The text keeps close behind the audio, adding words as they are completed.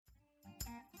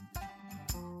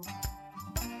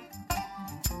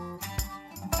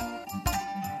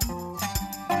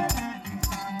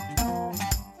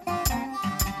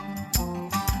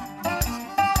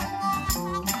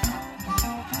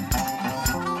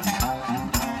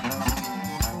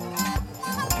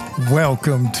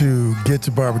Welcome to Get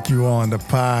Your Barbecue On, the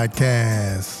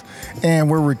podcast. And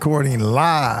we're recording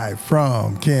live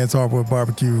from Ken's Hardwood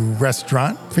Barbecue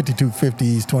Restaurant, 5250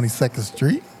 East 22nd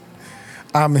Street.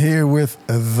 I'm here with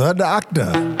the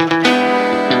doctor,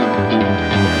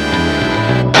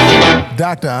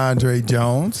 Dr. Andre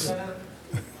Jones.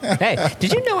 Hey,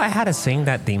 did you know I had to sing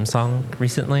that theme song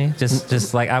recently?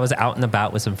 Just like I was out and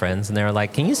about with some friends, and they were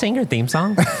like, "Can you sing your theme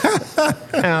song?"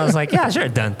 And I was like, "Yeah, sure."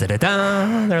 Dun dun dun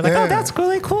dun. They're like, "Oh, that's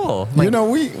really cool." Like, you know,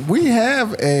 we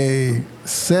have a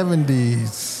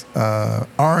 70s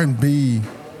R&B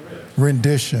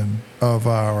rendition of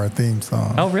our theme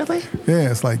song. oh, really?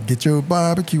 Yeah, it's like get your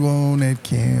barbecue on at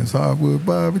Ken's Hardwood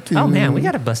Barbecue. Oh man, we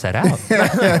got to bust that out.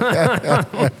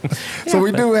 So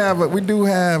we do have a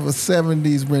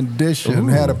 70s rendition. Ooh.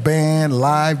 Had a band,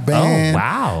 live band. Oh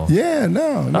wow. Yeah,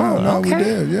 no, okay. we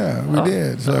did. Yeah, we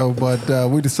did. So,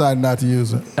 but we decided not to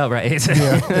use it. Oh right.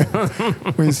 Yeah,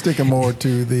 we're sticking more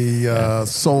to the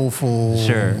soulful,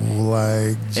 Sure.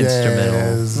 like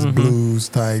jazz, blues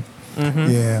type.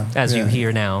 Mm-hmm. Yeah, As yeah. you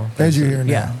hear now. As you hear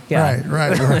now. Yeah.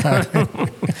 Right.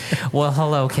 Well,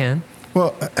 hello, Ken.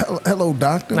 Well, hello,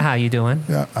 doctor. How you doing?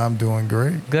 Yeah, I'm doing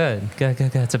great. Good.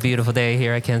 It's a beautiful day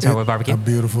here at Ken's Hardwood Barbecue. A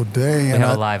beautiful day. We and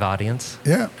have a live audience.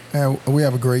 Yeah, and we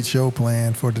have a great show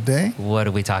planned for today. What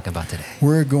are we talking about today?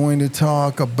 We're going to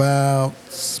talk about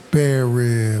spare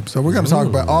ribs. So we're going to talk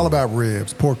about all about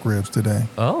ribs, pork ribs today.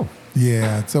 Oh.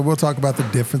 Yeah, so we'll talk about the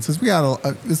differences.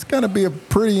 It's going to be a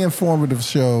pretty informative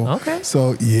show. Okay.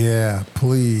 So yeah,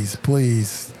 please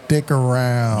stick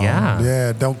around.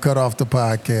 Yeah. Don't cut off the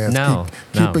podcast. No,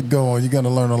 keep it going. You're going to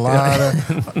learn a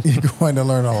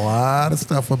lot of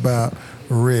stuff about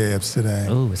ribs today.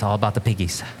 Ooh, it's all about the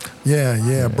piggies.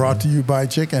 Yeah. Brought to you by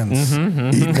chickens.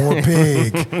 Eat more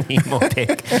pig. Eat more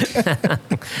pig.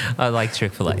 I like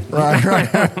Chick-fil-A.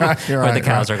 Right. Where the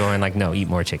cows are going like, no, eat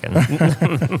more chicken.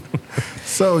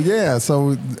 So we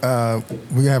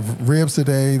have ribs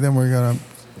today. Then we're going to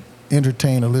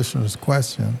entertain a listener's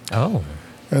question. Oh,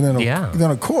 And then, yeah.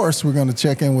 Then of course, we're going to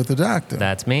check in with the doctor.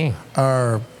 That's me.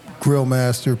 Our grill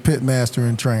master, pit master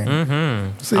in training.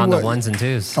 Mm-hmm. On the ones and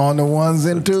twos. On the ones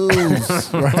and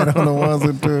twos. Right, on the ones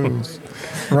and twos.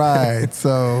 Right.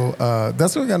 So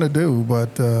that's what we're going to do. But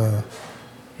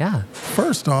Yeah.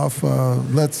 first off,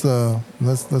 let's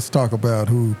talk about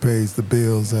who pays the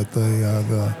bills at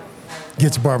the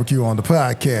Get Your Barbecue On the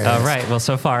podcast. All right. Well,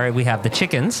 so far we have the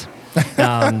chickens.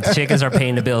 The chickens are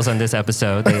paying the bills on this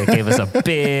episode. They gave us a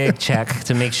big check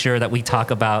to make sure that we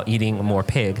talk about eating more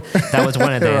pig. That was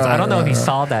one of those. I don't know if you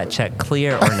saw that check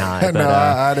clear or not. But, No,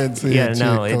 I didn't see it. Yeah,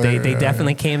 no, they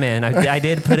definitely came in. I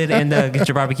did put it in the Get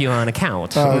Your Barbecue On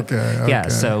account. Okay. Yeah,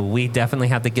 so we definitely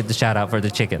have to give the shout out for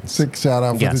the chickens. Shout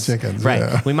out for the chickens. Right.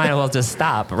 Yeah. We might as well just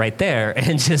stop right there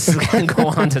and just go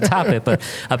on to top it. But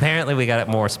apparently we got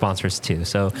more sponsors too.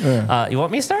 So you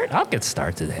want me to start? I'll get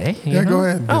started today. Yeah, go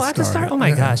ahead. Oh, I can start? Oh my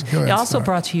gosh. Go ahead, It also start.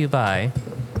 brought to you by,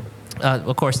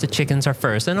 of course, the chickens are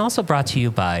first. And also brought to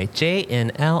you by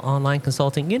J&L Online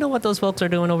Consulting. You know what those folks are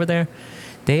doing over there?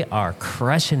 They are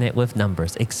crushing it with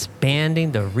numbers,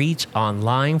 expanding the reach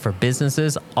online for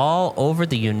businesses all over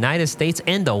the United States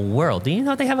and the world. Do you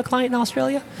know they have a client in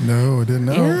Australia? No, I didn't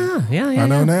know. Yeah. I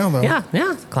know now, though. Yeah.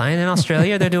 Client in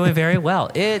Australia, they're doing very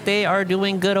well. They are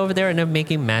doing good over there, and they're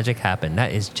making magic happen.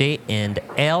 That is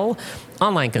J&L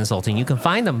Online Consulting. You can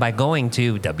find them by going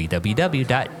to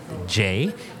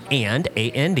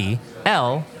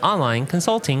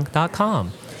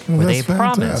www.jandlonlineconsulting.com. Where they That's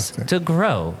promise fantastic. to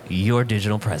grow your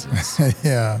digital presence.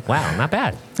 Yeah. Wow, not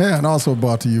bad. Yeah, and also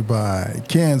brought to you by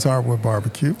Ken's Hardwood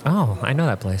Barbecue. Oh, I know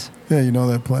that place. Yeah, you know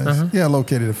that place? Yeah,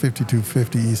 located at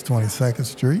 5250 East 22nd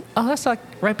Street. Oh, that's like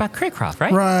right by Craycroft,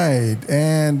 right? Right.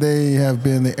 And they have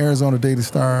been the Arizona Daily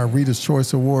Star Reader's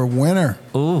Choice Award winner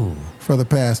Ooh. for the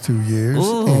past 2 years.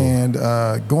 Ooh. And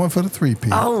going for the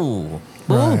 3-peat. Oh.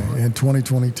 Right, Ooh. in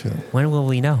 2022. When will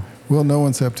we know? We'll know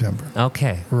in September.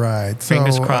 Okay. Right.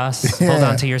 Fingers So, crossed. Hold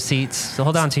on to your seats.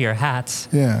 Hold on to your hats.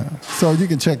 Yeah. So you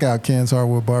can check out Ken's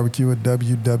Hardwood Barbecue at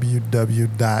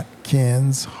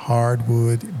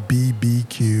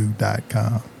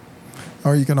www.kenshardwoodbbq.com.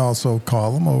 Or you can also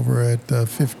call them over at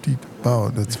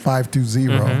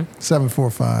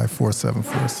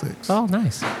 520-745-4746. Oh,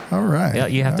 nice. All right. Yeah,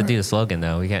 you have to All do right. the slogan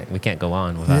though. We can't go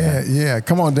on without that. Yeah.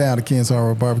 Come on down to Ken's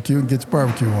Hardwood Barbecue and get your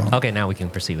barbecue on. Okay, now we can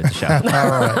proceed with the show. All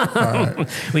right.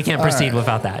 We can't proceed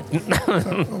without that.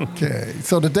 Okay.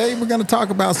 So today we're going to talk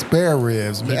about spare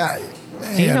ribs. Do you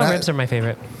know ribs are my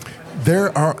favorite? They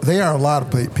are a lot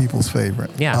of people's favorite.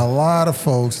 Yeah. A lot of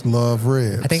folks love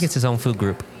ribs. I think it's his own food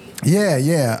group.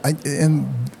 Yeah. And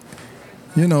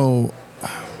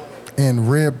in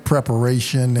rib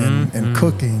preparation and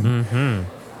cooking,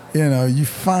 you know, you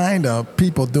find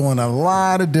people doing a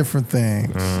lot of different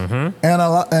things, and a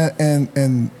lot,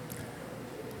 and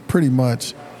pretty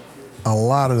much a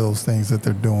lot of those things that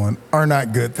they're doing are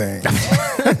not good things.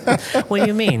 What do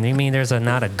you mean? You mean there's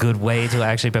not a good way to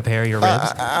actually prepare your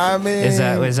ribs? I mean, is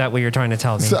that what you're trying to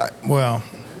tell me? So, well,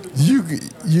 you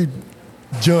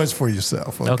judge for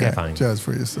yourself. Okay, fine. Judge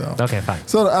for yourself. Okay, fine.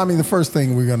 So, I mean, the first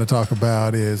thing we're going to talk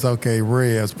about is,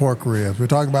 ribs, pork ribs. We're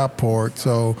talking about pork.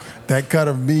 So that cut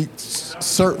of meat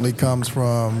certainly comes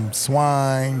from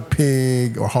swine,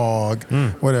 pig, or hog,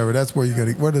 whatever. That's where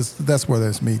that's where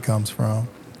this meat comes from.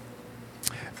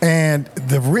 And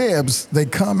the ribs, they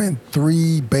come in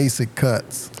 3 basic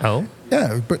cuts. Oh?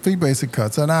 Yeah, but 3 basic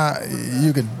cuts. And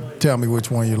you can tell me which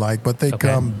one you like, but they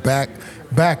come back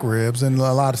ribs, and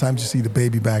a lot of times you see the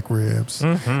baby back ribs.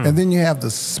 And then you have the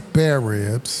spare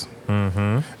ribs.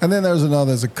 And then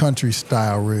there's a country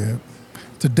style rib.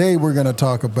 Today we're going to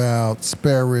talk about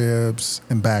spare ribs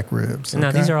and back ribs.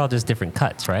 Now, these are all just different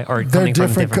cuts, right? Or coming from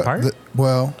different parts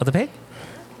of the pig?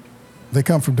 They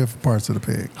come from different parts of the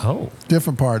pig. Oh.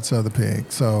 Different parts of the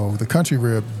pig. So the country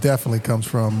rib definitely comes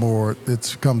from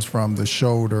comes from the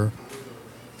shoulder,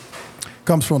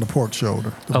 comes from the pork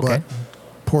shoulder. The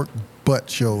pork butt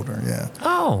shoulder, yeah.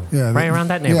 Oh, yeah, right around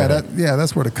that neighborhood.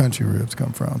 That's where the country ribs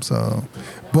come from. So,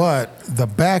 but the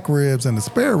back ribs and the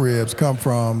spare ribs come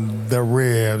from the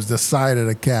ribs, the side of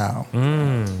the cow.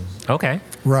 Okay.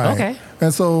 Right. Okay.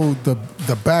 And so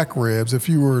the back ribs, if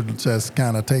you were just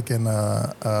kind of taking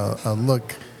a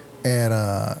look at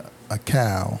a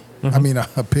cow, I mean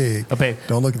a pig. A pig.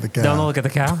 Don't look at the cow. Don't look at the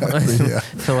cow. Yeah. I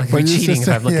feel like we're cheating if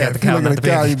I'm looking at the cow, not the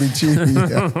pig. You'd be cheating.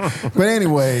 Yeah. But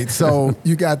anyway, so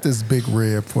you got this big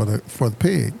rib for the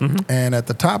pig, and at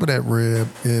the top of that rib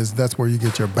that's where you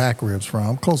get your back ribs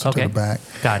from, closer to the back.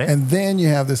 Got it. And then you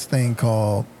have this thing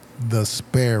called the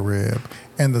spare rib.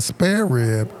 And in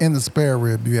the spare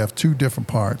rib, you have 2 different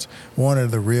parts. One are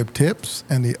the rib tips,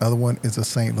 and the other one is a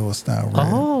St. Louis style rib.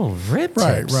 Oh, rib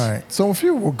tips. Right. So if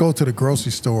you will go to the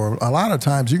grocery store, a lot of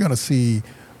times you're going to see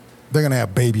they're going to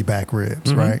have baby back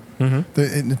ribs, right?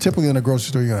 Typically in the grocery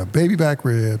store, you're going to have baby back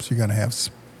ribs, you're going to have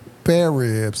spare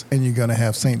ribs, and you're going to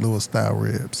have St. Louis style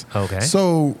ribs. Okay.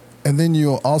 So, and then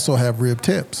you'll also have rib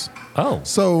tips. Oh.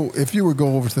 So if you would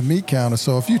go over to the meat counter,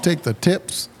 so if you take the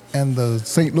tips and the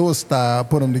St. Louis style,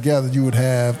 put them together, you would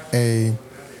have a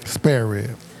spare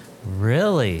rib.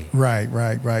 Really?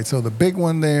 Right. So the big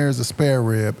one there is a spare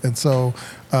rib. And so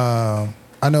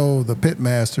I know the pit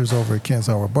masters over at Ken's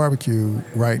Hardwood Barbecue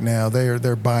right now,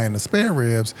 they're buying the spare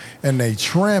ribs and they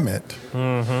trim it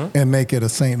and make it a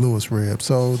St. Louis rib.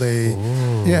 So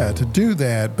to do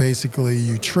that, basically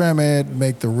you trim it,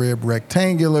 make the rib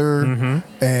rectangular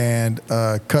and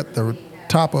cut the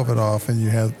top of it off,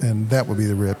 and that would be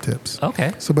the rib tips.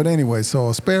 Okay. So, but anyway, so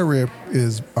a spare rib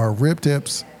are rib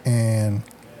tips and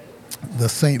the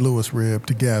St. Louis rib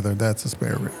together. That's a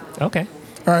spare rib. Okay.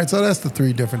 All right, so that's the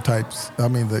 3 different types. I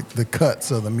mean, the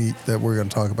cuts of the meat that we're going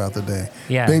to talk about today.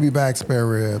 Yeah. Baby back, spare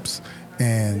ribs,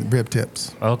 and rib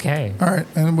tips. Okay. All right,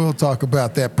 and we'll talk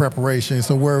about that preparation.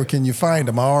 So where can you find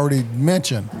them? I already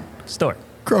mentioned Store.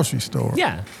 Grocery store.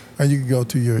 Yeah. Or you can go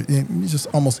to just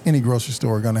almost any grocery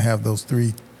store are going to have those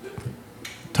 3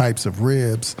 types of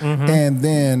ribs. And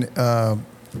then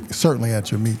certainly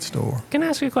at your meat store. Can I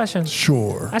ask you a question?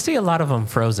 Sure. I see a lot of them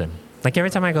frozen. Like every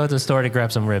time I go to the store to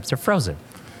grab some ribs, they're frozen.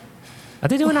 Are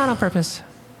they doing that on purpose?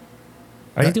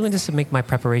 Are they doing this to make my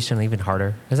prepreration even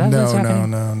harder? Is that what's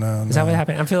happening? No. Is that what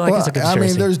happened? I feel like it's a conspiracy. I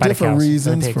mean, there's by the different cows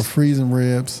and the reasons for pigs. freezing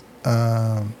ribs.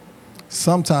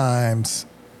 Sometimes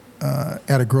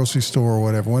at a grocery store or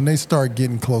whatever, when they start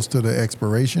getting close to the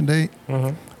expiration date,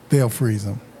 they'll freeze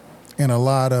them. And a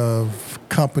lot of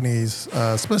companies,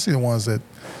 especially the ones that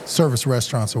service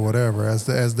restaurants or whatever,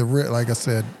 like I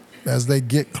said, as they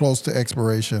get close to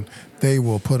expiration, they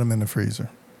will put them in the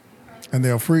freezer and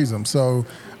they'll freeze them. So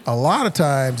a lot of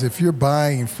times, if you're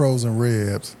buying frozen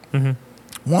ribs,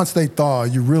 once they thaw,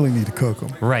 you really need to cook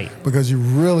them. Right. Because you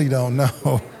really don't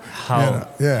know how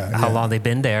long they've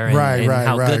been there and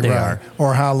how good they are.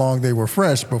 Or how long they were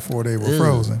fresh before they were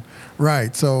frozen.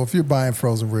 Right. So if you're buying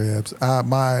frozen ribs,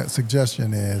 my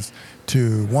suggestion is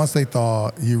once they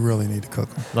thaw, you really need to cook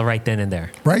them. Right then and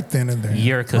there. Right then and there.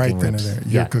 You're cooking ribs. Right then ribs. and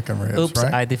there. You're cooking ribs, Oops,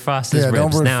 right? I defrosted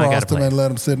ribs. Don't now I got defrost to them play. and let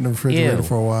them sit in the refrigerator Ew.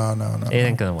 for a while. No. It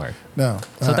ain't going to work. No.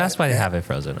 So that's why they have it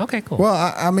frozen. Okay, cool.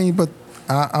 Well, I mean, but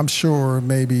I'm sure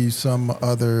maybe there's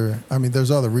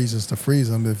other reasons to freeze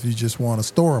them if you just want to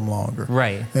store them longer.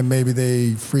 Right. And maybe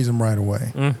they freeze them right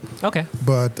away. Okay.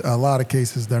 But a lot of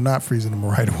cases, they're not freezing them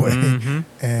right away.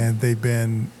 And they've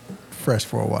been fresh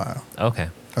for a while. Okay.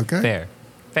 Okay?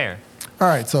 Fair. All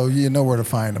right, so you know where to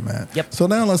find them at. Yep. So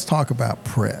now let's talk about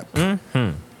prep.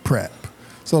 Mm-hmm. Prep.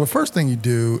 So the first thing you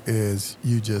do is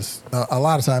you just, a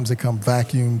lot of times they come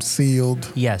vacuum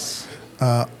sealed. Yes.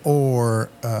 Or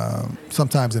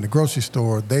sometimes in the grocery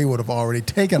store, they would have already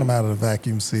taken them out of the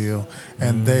vacuum seal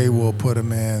and they will put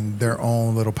them in their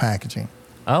own little packaging.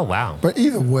 Oh, wow. But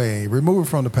either way, remove it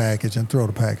from the package and throw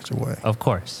the package away. Of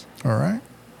course. All right?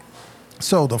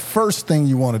 So the first thing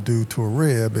you want to do to a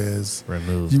rib is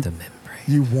Remove the membrane.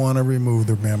 You want to remove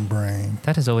the membrane.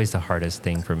 That is always the hardest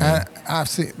thing for me. I've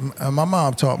seen, my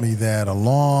mom taught me that a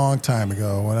long time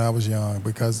ago when I was young,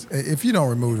 because if you don't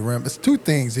remove the it's two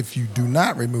things. If you do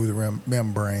not remove the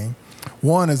membrane,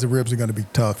 one is the ribs are going to be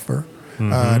tougher.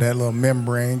 That little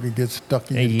membrane can get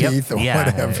stuck in your teeth or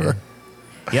whatever.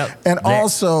 Yep. And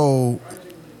also,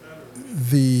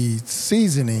 the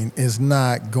seasoning is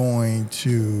not going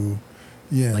to,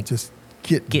 just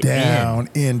get down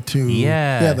into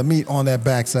the meat on that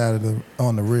backside of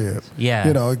on the rib. Yeah.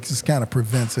 It just kind of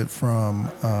prevents it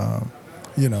from,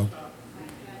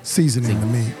 seasoning the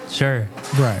meat. Sure.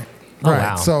 Right. Oh, Right.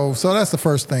 wow. So that's the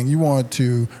first thing. You want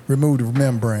to remove the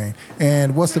membrane.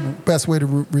 And what's the best way to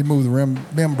remove the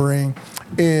membrane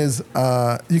is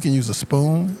you can use a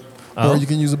spoon. Or you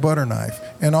can use a butter knife.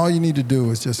 And all you need to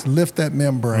do is just lift that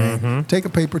membrane, take a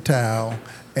paper towel,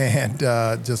 and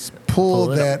just pull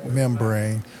that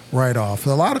membrane right off. A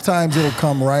lot of times it'll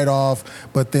come right off,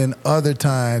 but then other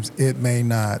times it may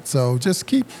not. So just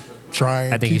keep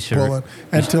trying, keep pulling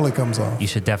until it comes off. You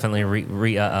should definitely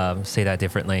say that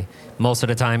differently. Most of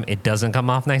the time, it doesn't come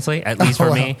off nicely, at least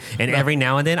for me. And every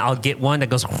now and then, I'll get one that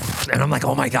goes, and I'm like,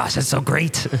 oh my gosh, that's so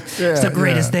great. It's the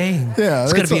greatest thing. Yeah,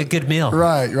 it's going to be a good meal.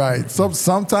 Right.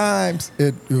 Sometimes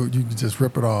you can just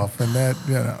rip it off, and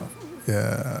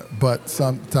that, but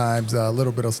sometimes a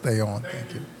little bit will stay on.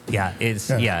 Thank you. Yeah, it's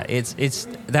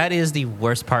that is the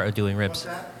worst part of doing ribs.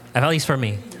 At least for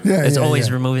me, it's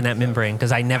always removing that membrane,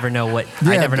 because I never know what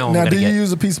I never know. Now, do you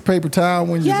use a piece of paper towel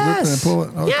when you rip it and pull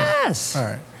it? Okay. Yes. All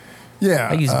right. Yeah.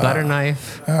 I use butter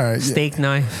knife. All right. Steak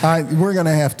knife. We're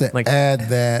gonna have to add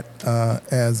that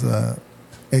as a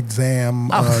exam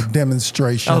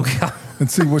demonstration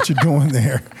and see what you're doing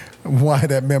there. Why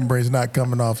that membrane is not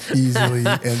coming off easily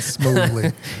and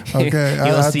smoothly. Okay,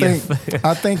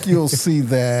 I think you'll see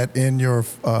that in your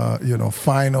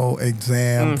final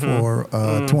exam for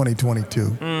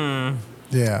 2022.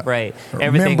 Yeah, right.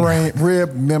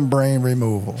 Rib membrane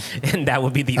removal, and that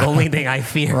would be the only thing I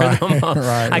fear the most.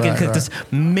 I can cook this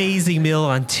amazing meal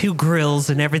on 2 grills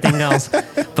and everything else,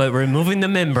 but removing the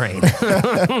membrane.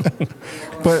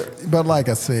 But like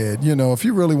I said, if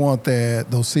you really want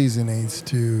those seasonings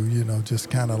to just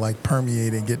kind of like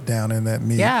permeate and get down in that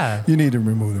meat, you need to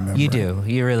remove the membrane. You do,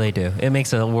 you really do. It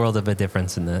makes a world of a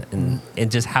difference in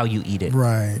just how you eat it,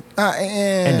 right?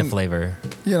 And the flavor.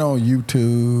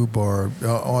 YouTube or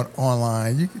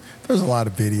online, there's a lot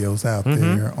of videos out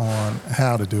there on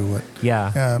how to do it.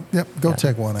 Go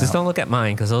check one out. Just don't look at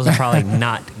mine, because those are probably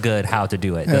not good how to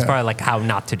do it. That's probably like how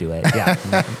not to do it.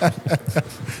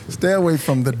 Stay away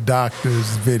from the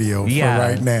doctor's video for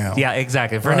right now. Yeah,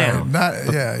 exactly. For now.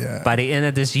 By the end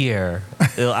of this year,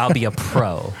 I'll be a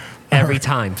pro every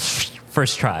time.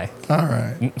 First try. All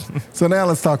right. So now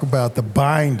let's talk about the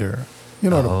binder. The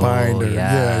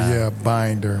binder.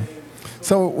 Binder.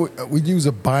 So we use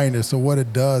a binder. So what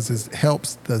it does is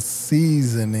helps the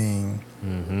seasoning.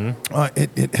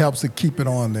 It helps to keep it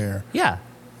on there. Yeah.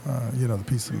 The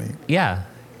piece of meat. Yeah.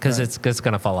 Because it's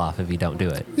going to fall off if you don't do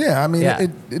it. Yeah, I mean,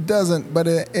 it doesn't, but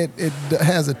it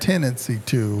has a tendency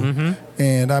to.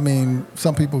 And I mean,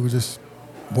 some people would just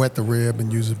wet the rib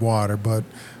and use water, but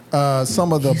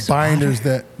some of the binders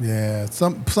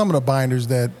some of the binders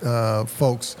that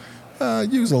folks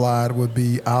use a lot would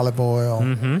be olive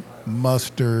oil,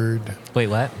 mustard. Wait,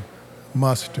 what?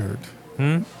 Mustard.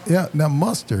 Yeah, now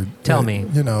mustard. Tell me.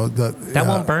 That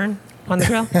won't burn on the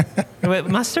grill? Wait,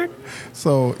 mustard?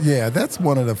 So, that's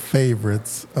one of the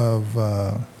favorites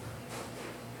of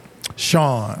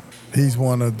Sean. He's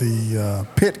one of the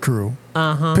pit crew,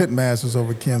 pit masters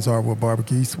over Ken's Hardwood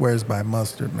Barbecue. He swears by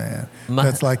mustard, man.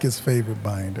 That's like his favorite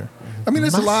binder. I mean,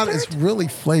 it's it's really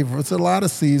flavor. It's a lot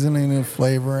of seasoning and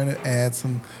flavor, and it adds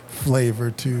some flavor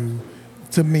to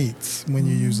meats when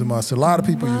you use the mustard. A lot of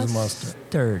people use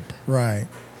mustard. Right.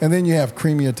 And then you have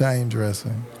creamy Italian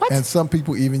dressing. What? And some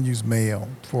people even use mayo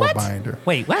for a binder.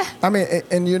 Wait, what? I mean,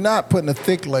 and you're not putting a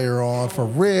thick layer on. For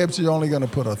ribs, you're only going to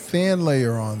put a thin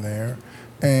layer on there.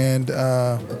 And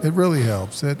it really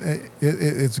helps.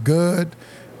 It's good.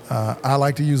 I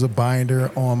like to use a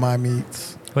binder on my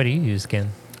meats. What do you use,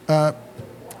 Ken?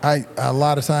 a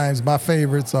lot of times my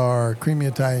favorites are creamy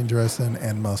Italian dressing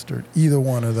and mustard. Either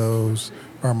one of those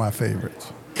are my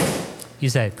favorites. You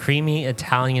said creamy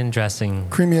Italian dressing.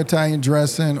 Creamy Italian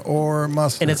dressing or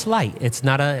mustard. And it's light. It's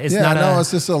not a. It's yeah, not no, it's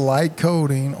just a light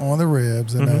coating on the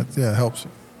ribs, and that helps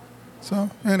you. So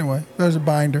anyway, there's a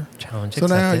binder. Challenge So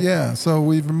now, accepted. so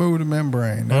we've removed the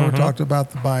membrane. Now we talked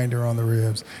about the binder on the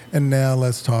ribs, and now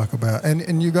let's talk about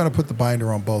and you're going to put the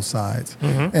binder on both sides,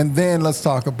 and then let's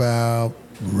talk about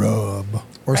rub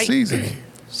or Right. seasoning.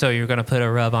 So you're gonna put a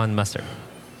rub on mustard.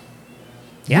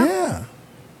 Yeah.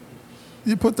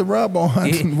 You put the rub on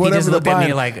He whatever just the looked at me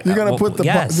binder. like, you're gonna well, put the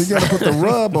yes. you're gonna put the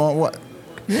rub on what?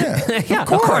 Yeah, Yeah, of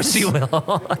course you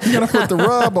will. You're gonna put the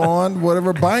rub on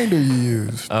whatever binder you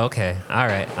use. Okay, all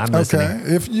right, I'm listening.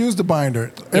 Okay, if you use the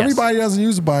binder, everybody doesn't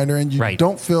use a binder, and you Right.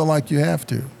 don't feel like you have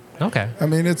to. Okay, I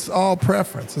mean, it's all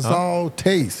preference. It's all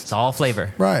taste. it's all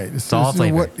flavor. Right. It's all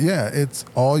flavor. It's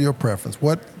all your preference.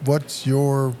 What's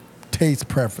your taste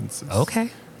preferences? Okay,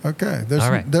 Okay.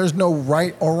 All right. There's no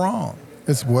right or wrong.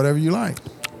 It's whatever you like.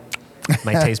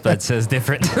 my taste bud says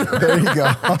different. There you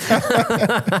go.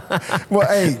 Well,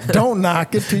 hey, don't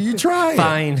knock it till you try it.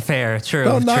 Fine, fair, true,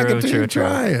 Don't knock true, it till true, you true.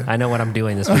 try it. I know what I'm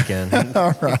doing this weekend.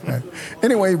 All right.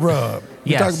 Anyway, rub.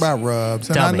 We Yes. talk about rubs.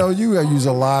 And Tell I me. know you use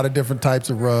a lot of different types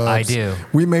of rubs. I do.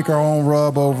 We make our own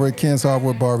rub over at Ken's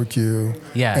Hardwood Barbecue.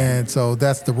 Yeah. And so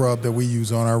that's the rub that we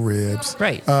use on our ribs.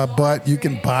 Right. But you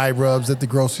can buy rubs at the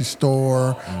grocery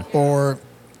store or,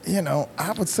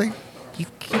 I would say You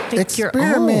can make your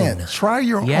experiment. own. Try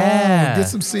your Yeah. own. Get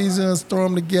some seasonings, throw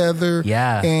them together.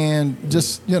 Yeah. And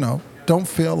just, don't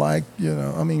feel like,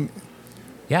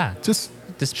 Yeah, just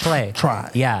just play. try.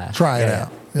 Yeah. Try it Yeah.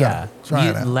 out. Yeah. Try you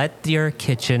it out. let your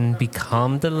kitchen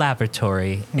become the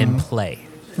laboratory and play.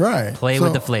 Right. Play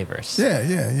with the flavors.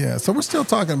 Yeah. So we're still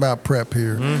talking about prep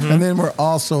here. And then we're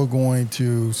also going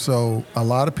to, so a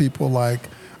lot of people like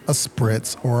a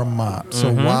spritz or a mop.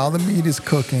 So while the meat is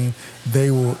cooking,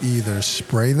 they will either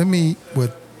spray the meat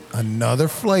with another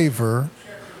flavor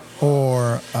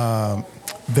or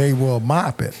they will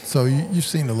mop it. So you've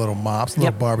seen the little mops, little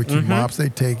Yep. barbecue mops. They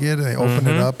take it, they open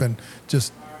it up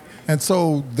and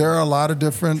so there are a lot of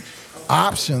different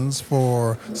options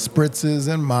for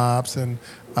spritzes and mops, and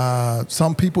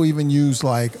some people even use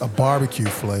like a barbecue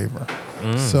flavor.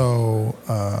 So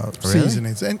Really?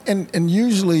 seasonings, and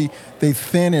usually they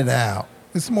thin it out.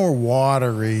 It's more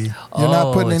watery. You're not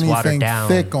Oh, putting it's watered anything down.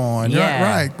 thick on. Yeah.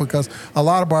 Right, because a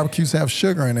lot of barbecues have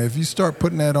sugar in it. If you start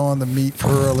putting that on the meat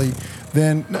early,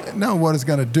 then no, what it's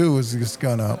going to do is it's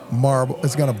going to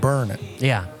it's going to burn it.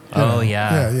 Yeah. You Oh, know?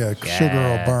 yeah. Yeah. Sugar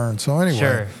will burn. So anyway,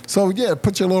 Sure. so yeah,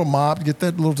 put your little mop, get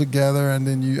that little together, and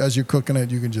then as you're cooking it,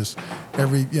 you can just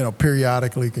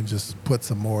periodically you can just put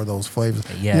some more of those flavors.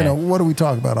 Yeah. What do we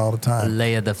talk about all the time?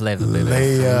 Layer the flavor, baby.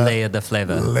 Layer- Layer the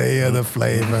flavor. Layer the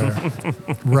flavor.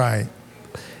 Right.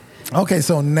 Okay,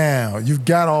 so now you've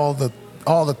got all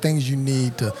the things you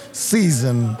need to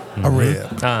season a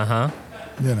rib. Uh-huh.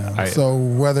 Right. So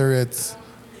whether it's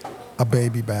a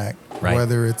baby back, Right.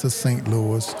 whether it's a St.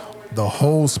 Louis, the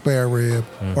whole spare rib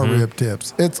or rib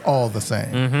tips, it's all the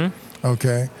same.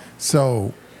 Okay,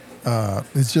 so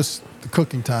it's just the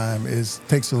cooking time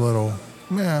takes a little.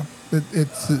 Yeah,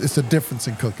 it's a difference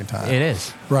in cooking time. It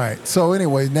is. Right. So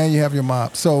anyway, now you have your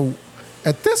mop. So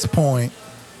at this point,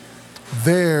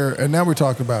 and now we're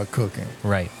talking about cooking.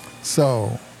 Right.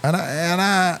 So and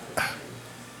I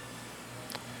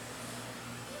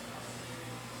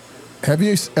have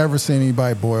you ever seen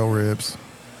anybody boil ribs?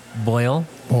 Boil.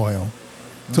 Boil.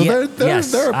 So Yeah, there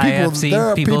yes, are I have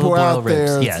seen people who boil out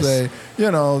there ribs, yes. say,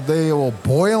 they will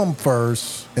boil them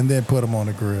first and then put them on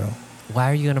the grill.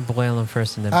 Why are you going to boil them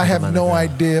first and then I put have them on the no grill?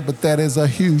 idea, but that is a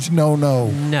huge no-no.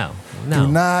 No. Do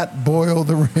not boil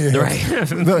the ribs.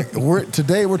 Right. Look,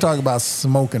 today we're talking about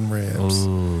smoking ribs.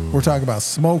 Ooh. We're talking about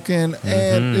smoking,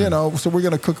 and so we're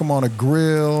gonna cook them on a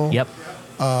grill. Yep.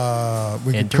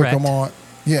 We can cook them on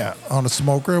a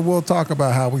smoker. We'll talk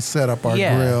about how we set up our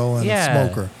grill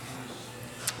and smoker.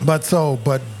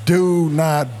 But do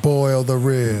not boil the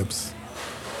ribs.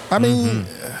 I mean,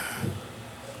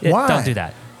 why? Don't do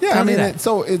that. Yeah, Don't do that.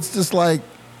 It's just like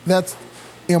that's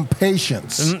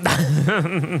impatience.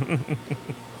 I'm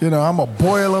gonna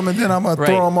boil them and then I'm gonna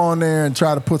throw them on there and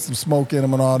try to put some smoke in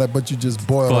them and all that. But you just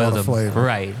boil all the them. flavor.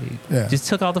 Right. Yeah. Just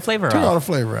took all the flavor Took off. all the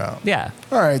flavor out. Yeah.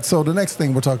 All right. So the next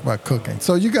thing we'll talk about cooking.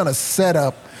 So you're gonna set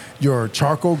up your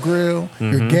charcoal grill,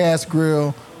 your gas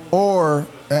grill, or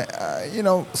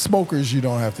smokers. You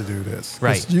don't have to do this. 'Cause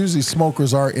Right. usually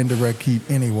smokers are indirect heat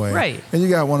anyway. Right. And you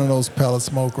got one of those pellet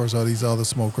smokers or these other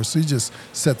smokers, so you just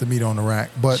set the meat on the rack.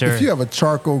 But Sure. if you have a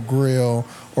charcoal grill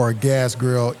or a gas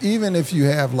grill, even if you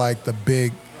have like the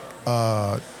big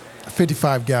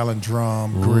 55-gallon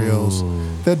drum grills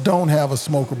that don't have a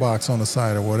smoker box on the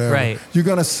side or whatever. Right. You're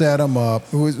going to set them up.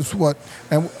 It's what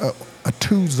and a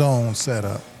 2-zone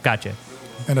setup. Gotcha.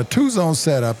 And a 2-zone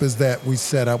setup is that we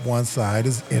set up one side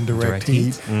as indirect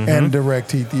heat and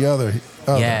direct heat the other.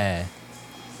 Yeah.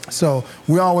 So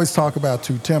we always talk about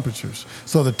 2 temperatures.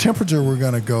 So the temperature we're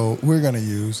going to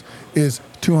use is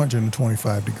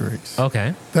 225 degrees.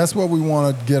 Okay. That's what we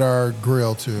want to get our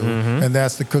grill to, and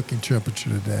that's the cooking temperature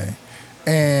today.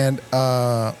 And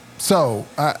low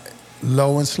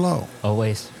and slow.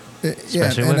 Always.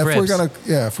 Especially with if ribs.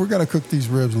 if we're gonna cook these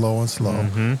ribs low and slow,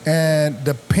 and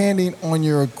depending on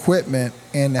your equipment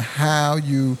and how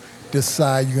you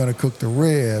decide you're gonna cook the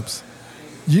ribs,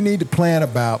 you need to plan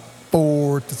about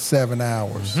 4 to 7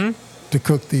 hours to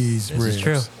cook these ribs. This is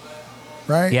true.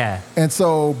 Right? Yeah. And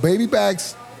so baby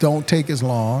backs don't take as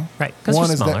long. Right, 'cause One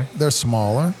they're is smaller. that they're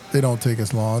smaller. They don't take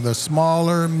as long. They're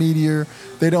smaller, meatier.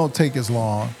 They don't take as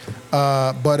long.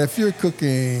 But if you're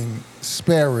cooking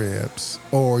spare ribs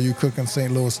or you're cooking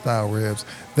St. Louis style ribs,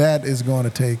 that is going to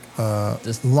take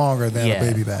longer than a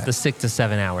baby back. The 6 to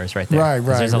 7 hours right there. Right, 'Cause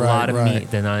right, There's a lot of right.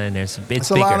 meat then on in there. It's It's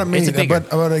bigger. a lot of meat, It's bigger.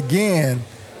 but again,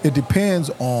 it depends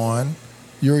on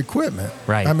your equipment.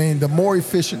 Right. I mean, the more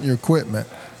efficient your equipment,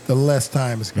 the less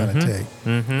time it's going to take.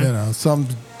 You know, some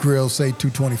grills say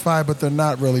 225, but they're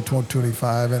not really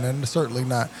 225, and then certainly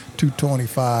not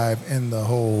 225 in the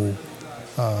whole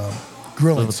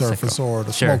grilling Little surface sickle. or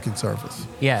the Sure. smoking surface.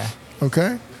 Yeah.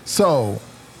 Okay, so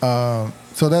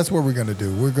that's what we're going to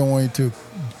do. We're going to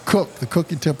cook. The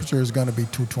cooking temperature is going to be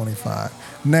 225.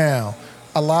 Now,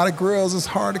 a lot of grills is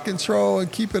hard to control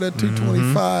and keep it at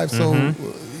 225. So,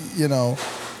 you know,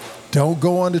 don't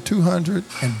go under 200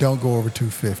 and don't go over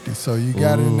 250. So you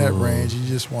got it in that range. You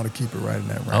just want to keep it right in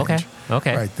that range.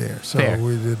 Okay. Right there. So Fair.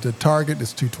 the target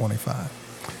is 225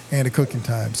 and the cooking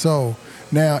time. So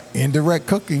now indirect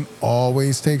cooking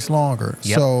always takes longer.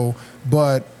 Yep. So,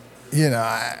 but, you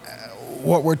know,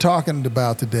 what we're talking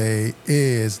about today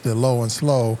is the low and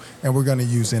slow, and we're going to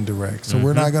use indirect. So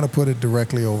we're not going to put it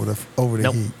directly over the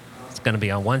Nope. heat. It's going to be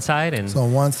on one side and So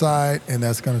on one side, and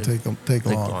that's going to take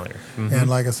longer. And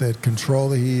like I said, control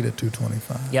the heat at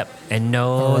 225. Yep. And no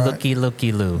All right.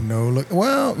 looky loo. No look.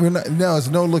 Well, it's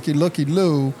no looky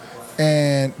loo,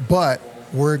 but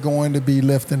we're going to be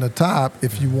lifting the top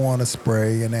if you want to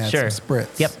spray and add Sure. some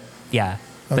spritz. Yep. Yeah.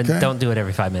 But Okay. don't do it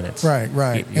every 5 minutes. Right.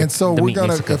 And so the we're meat needs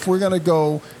gonna to cook. if we're gonna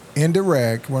go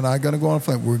indirect, we're not gonna go on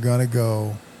flame. We're gonna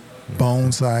go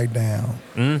bone side down.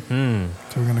 So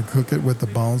we're gonna cook it with the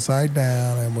bone side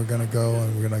down, and we're gonna go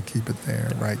and we're gonna keep it there,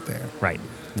 right there. Right.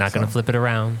 Not going to flip it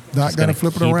around. Not Just gonna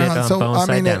flip it keep around. on So bone I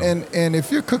side mean, down. and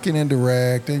if you're cooking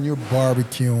indirect and you're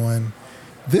barbecuing,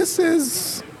 this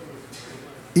is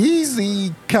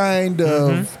easy kind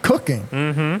of cooking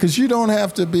because you don't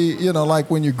have to be,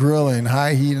 like when you're grilling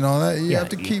high heat and all that, you Yeah, have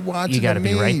to keep you watching gotta the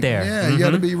be right meat. there. Yeah, you got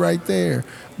to be right there.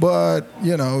 But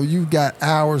you've got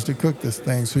hours to cook this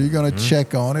thing, so you're going to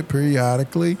check on it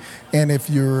periodically, and if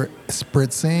you're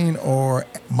spritzing or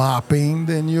mopping,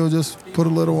 then you'll just put a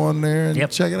little on there and Yep.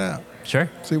 check it out, Sure.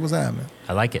 see what's happening.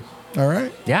 I like it. All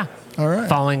right. Yeah. All right.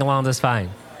 Following along is fine.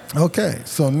 Okay,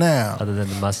 so now Other than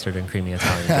the mustard and creamy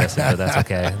Italian dressing, but that's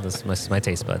okay. That's my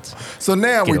taste buds. So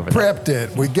now Get we over prepped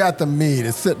it. We got the meat.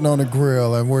 It's sitting on the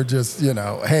grill, and we're just,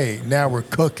 hey, now we're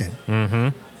cooking.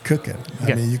 Cooking. I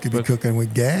Yeah. mean, you could be cooking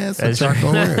with gas or That's right.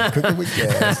 charcoal or cooking with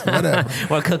gas, whatever.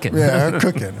 Well, cooking. Yeah,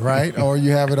 cooking, right? Or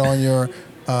you have it on your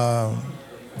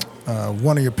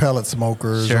one of your pellet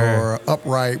smokers Sure. or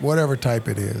upright, whatever type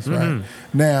it is, right?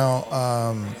 Now,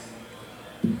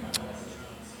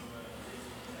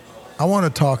 I want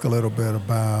to talk a little bit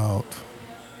about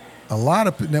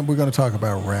then we're going to talk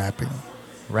about wrapping.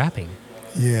 Wrapping.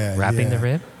 Yeah, Wrapping yeah. the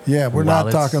rib? Yeah, we're While not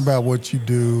it's- talking about what you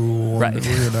do, on Right.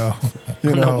 the,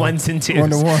 On the ones and twos. on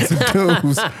the ones and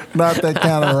twos. Not that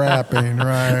kind of wrapping,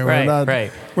 right?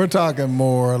 Right. We're talking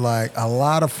more like a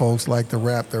lot of folks like to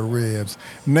wrap their ribs.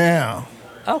 Now,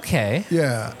 Okay.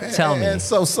 yeah, Tell me. And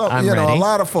so some, I'm a ready.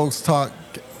 lot of folks talk.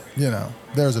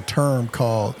 There's a term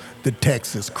called the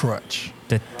Texas crutch.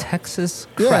 The Texas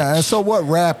crutch. Yeah, and so what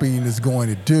wrapping is going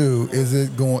to do is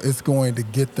it's going to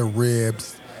get the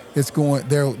ribs.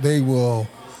 They will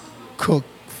cook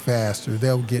faster.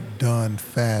 They'll get done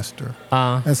faster.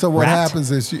 And so what wrapped? happens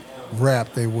is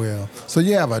they will. So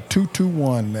you have a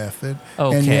 2-2-1 method,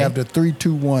 and you Okay. have the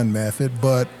 3-2-1 method,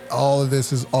 but all of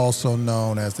this is also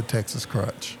known as the Texas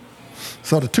crutch.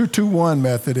 So the 2-2-1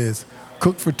 method is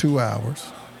cook for 2 hours,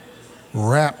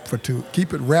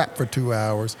 keep it wrapped for 2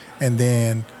 hours, and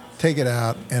then take it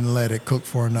out and let it cook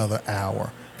for another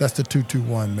hour. That's the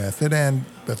 2-2-1 method. And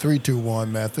the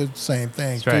 3-2-1 method, same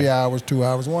thing. That's right. 3 hours, 2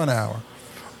 hours, 1 hour.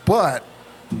 But,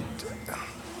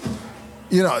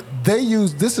 you know,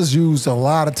 this is used a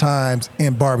lot of times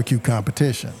in barbecue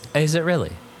competition. Is it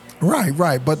really?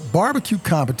 Right. But barbecue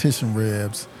competition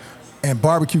ribs and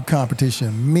barbecue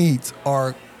competition meats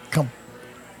are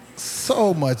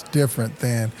so much different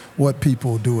than what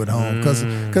people do at home.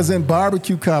 Because in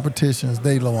barbecue competitions,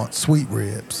 they want sweet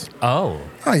ribs. Oh.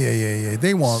 Oh, yeah.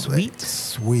 They want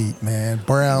sweet, man.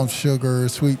 Brown sugar,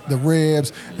 sweet, the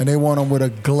ribs, and they want them with a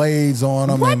glaze on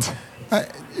them. What? And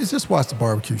just watch the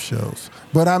barbecue shows.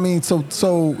 But I mean, so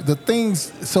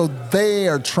they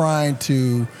are trying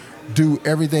to do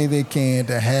everything they can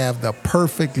to have the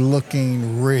perfect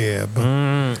looking rib.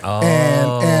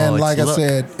 And like I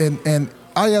said, and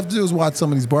all you have to do is watch some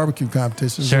of these barbecue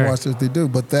competitions and watch what they do.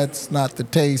 But that's not the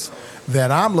taste that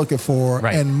I'm looking for.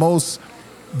 Right. And most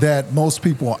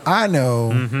people I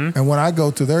know, and when I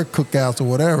go to their cookouts or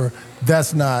whatever,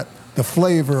 that's not the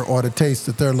flavor or the taste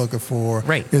that they're looking for.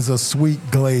 Right. Is a sweet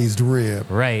glazed rib.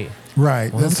 Right.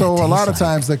 Right. Well, and so a lot of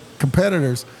times the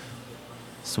competitors,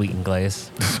 sweet and glazed.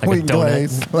 Sweet and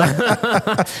glazed.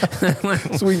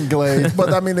 Sweet and glazed.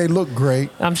 But I mean, they look great.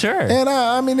 I'm sure. And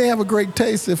I mean, they have a great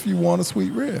taste if you want a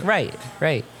sweet rib. Right.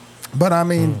 But I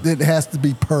mean, it has to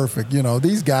be perfect. You know,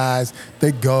 these guys,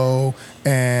 they go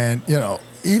and, you know,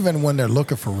 even when they're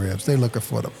looking for ribs, they're looking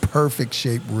for the perfect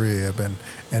shaped rib. And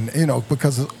you know,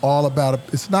 because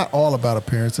it's not all about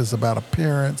appearance, it's about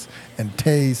appearance and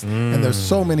taste. And there's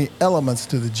so many elements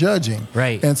to the judging.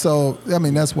 Right. And so, I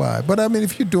mean, that's why. But I mean,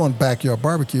 if you're doing backyard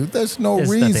barbecue, there's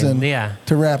reason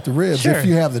to wrap the ribs if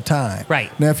you have the time.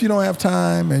 Right. Now, if you don't have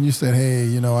time and you said, hey,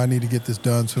 you know, I need to get this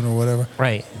done soon or whatever.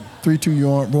 Right.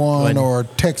 3-2-1 or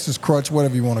Texas Crunch,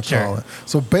 whatever you want to call it.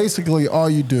 So basically, all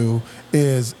you do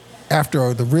is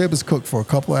after the rib is cooked for a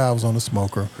couple of hours on the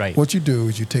smoker, what you do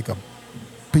is you take a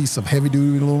piece of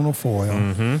heavy-duty aluminum foil,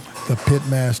 the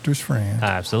Pitmaster's friend.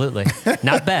 Absolutely.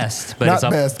 Not best, but Not it's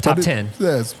best, top but 10.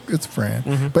 Yes, it's a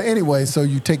friend. But anyway, so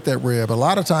you take that rib. A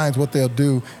lot of times what they'll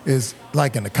do is,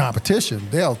 like in the competition,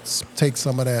 they'll take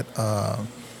some of that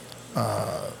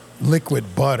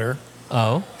liquid butter.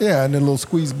 Oh. Yeah, in a little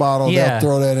squeeze bottle. Yeah. They'll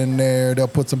throw that in there. They'll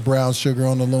put some brown sugar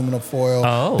on the aluminum foil.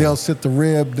 Oh. They'll set the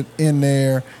rib in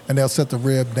there, and they'll set the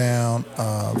rib down,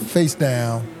 face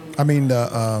down. I mean,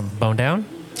 the... bone down?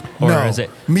 Or no, is it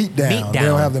meat down. Meat down.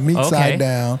 They'll have the meat side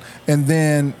down, and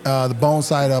then the bone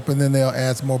side up, and then they'll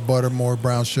add some more butter, more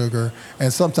brown sugar,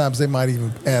 and sometimes they might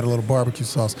even add a little barbecue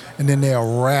sauce, and then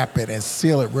they'll wrap it and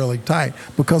seal it really tight,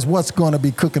 because what's going to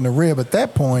be cooking the rib at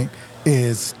that point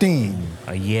is steam.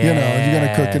 Yeah. You know, you're going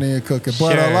to cook it and you cook it.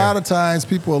 But a lot of times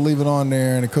people will leave it on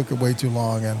there and they cook it way too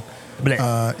long, and,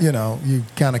 you know, you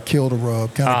kind of kill the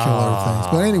rub, kind of kill other things.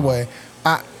 But anyway,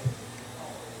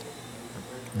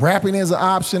 wrapping is an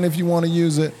option if you want to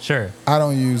use it. Sure. I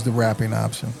don't use the wrapping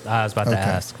option. I was about to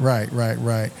ask.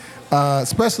 Right.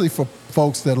 Especially for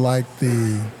folks that like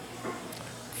the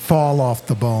fall off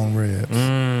the bone ribs.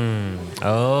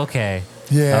 Okay.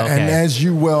 Yeah, and as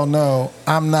you well know,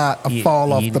 I'm not a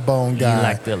fall off the bone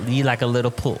guy. You like a little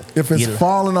pull. If it's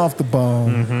falling off the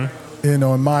bone, you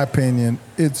know, in my opinion,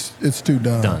 it's too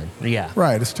done. Done. Yeah.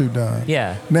 Right, it's too done.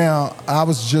 Yeah. Now, I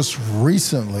was just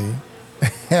recently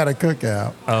at a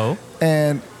cookout. Oh.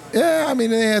 And yeah, I mean,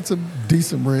 they had some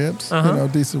decent ribs, you know,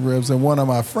 decent ribs. And one of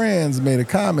my friends made a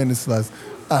comment. It's like,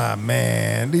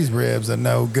 man, these ribs are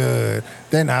no good.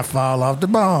 They're not fall off the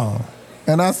bone.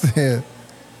 And I said,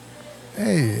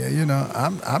 hey, you know,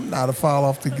 I'm not a fall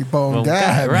off the bone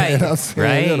guy. Right. Man. I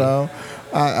said, you know,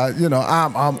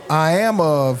 I am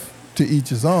of to each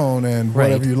his own, and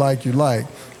whatever you like, you like.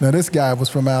 Now, this guy was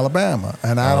from Alabama,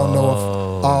 and I don't know if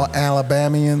all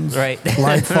Alabamians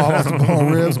like fall off the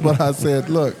bone ribs, but I said,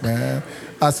 look, man,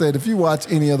 I said, if you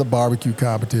watch any other barbecue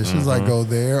competitions, I go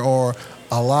there, or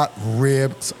a lot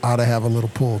ribs ought to have a little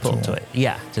pull to it.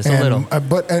 Yeah, just a little.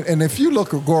 But if you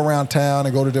look or go around town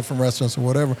and go to different restaurants or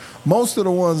whatever, most of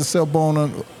the ones that sell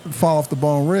fall off the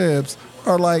bone ribs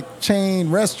are like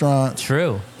chain restaurants.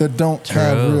 True. That don't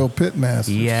have real pit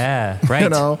masters. Yeah, right. You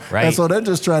know, and so they're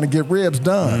just trying to get ribs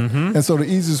done. And so the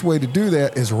easiest way to do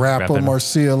that is wrap them or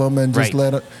seal them and just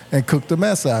let it and cook the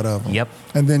mess out of them. Yep.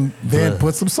 And then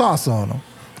put some sauce on them,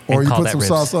 or you put some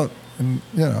sauce on, and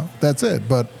you know that's it.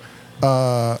 But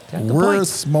we're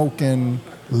smoking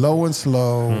low and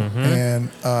slow,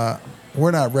 and we're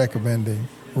not recommending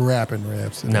wrapping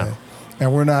ribs today. No.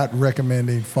 And we're not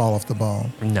recommending fall off the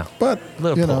bone. No. But,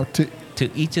 you know, to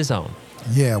each his own.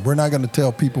 Yeah, we're not going to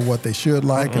tell people what they should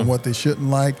like and what they shouldn't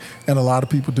like. And a lot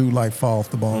of people do like fall off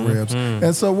the bone ribs.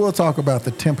 And so we'll talk about the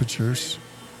temperatures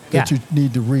that Yeah. you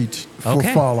need to reach for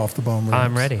Okay. fall off the bone ribs?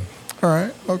 I'm ready. All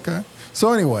right. Okay.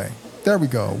 So anyway, there we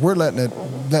go. We're letting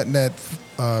that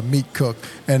meat cook,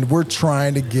 and we're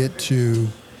trying to get to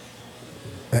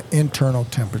an internal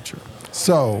temperature.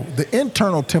 So the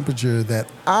internal temperature that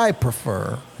I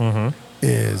prefer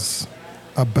is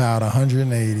about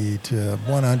 180 to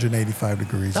 185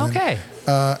 degrees. Okay.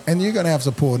 And you're gonna have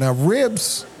some pull. Now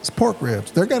ribs, it's pork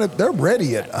ribs. They're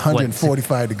ready at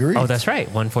 145 degrees. Oh, that's right.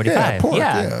 145. Yeah, pork.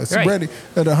 Yeah, it's right. ready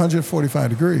at 145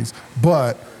 degrees.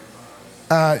 But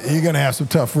you're gonna have some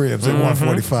tough ribs at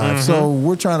 145. So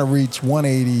we're trying to reach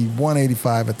 180,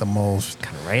 185 at the most.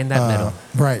 Kind of right in that middle.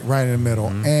 Right in the middle.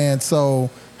 And so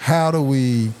how do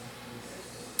we?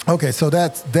 Okay, so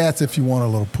that's if you want a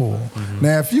little pull.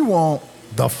 Now, if you want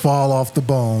the fall off the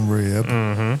bone rib,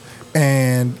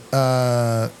 and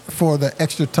for the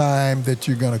extra time that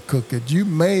you're gonna cook it, you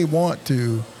may want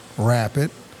to wrap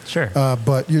it. Sure.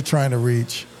 But you're trying to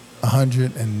reach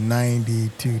 190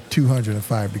 to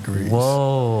 205 degrees.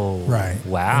 Whoa. Right.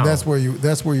 Wow. And that's where you're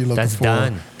looking That's for.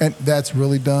 done. And that's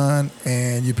really done.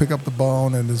 And you pick up the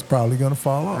bone, and it's probably going to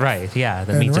fall off. Right. Yeah.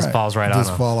 The And meat just falls right on.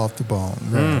 Just fall off the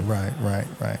bone.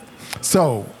 Right.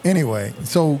 So anyway,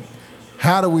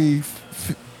 how do we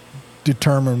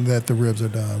determine that the ribs are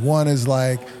done? One is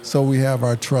so we have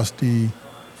our trusty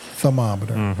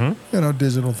thermometer,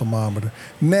 digital thermometer.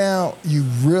 Now you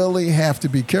really have to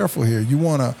be careful here. You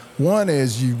want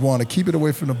to keep it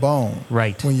away from the bone,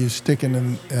 Right. when you're sticking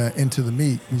into the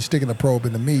meat, when you're sticking the probe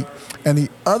in the meat. And the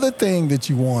other thing that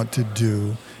you want to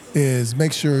do is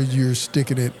make sure you're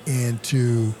sticking it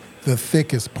into the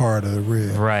thickest part of the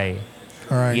rib. Right.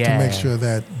 All right, Yeah. to make sure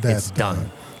that that's It's done.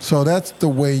 So that's the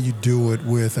way you do it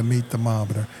with a meat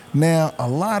thermometer. Now, a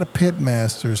lot of pit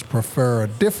masters prefer a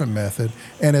different method,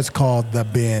 and it's called the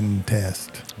bend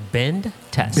test. Bend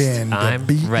test. Bend, I'm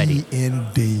ready.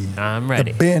 B-E-N-D. I'm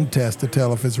ready. The bend test to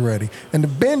tell if it's ready. And the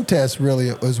bend test really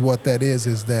is what that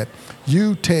is that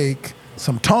you take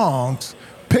some tongs,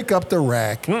 pick up the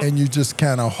rack, and you just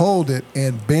kind of hold it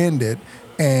and bend it.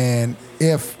 And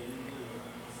if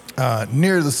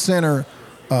near the center,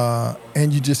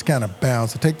 and you just kind of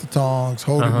bounce it. Take the tongs,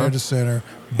 hold it near the center,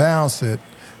 bounce it,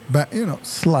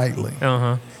 slightly.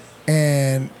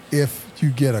 And if you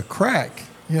get a crack,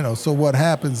 so what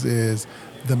happens is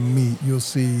you'll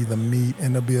see the meat,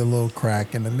 and there'll be a little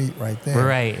crack in the meat right there.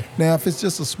 Right. Now, if it's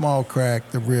just a small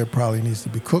crack, the rib probably needs to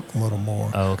be cooked a little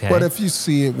more. Okay. But if you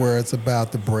see it where it's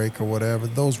about to break or whatever,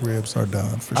 those ribs are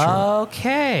done for sure.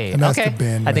 Okay. And that's okay. the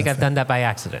bend I think I've method. done that by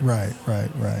accident. Right.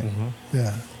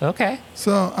 Yeah. Okay.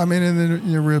 So, and then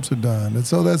your ribs are done. And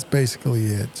so that's basically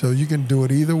it. So you can do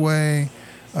it either way.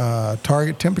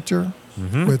 Target temperature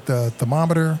with the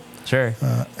thermometer. Sure.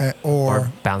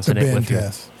 Or bouncing the it bend with your-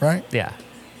 test, right? Yeah.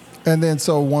 And then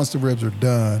so once the ribs are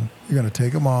done, you're going to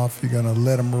take them off. You're going to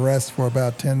let them rest for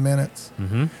about 10 minutes.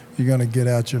 You're going to get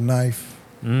out your knife,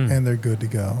 and they're good to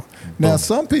go. Now,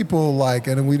 some people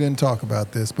and we didn't talk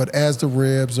about this, but as the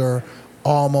ribs are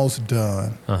almost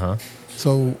done,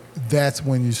 so that's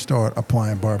when you start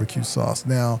applying barbecue sauce.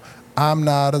 Now, I'm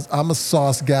a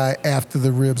sauce guy after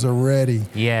the ribs are ready,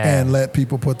 and let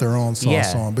people put their own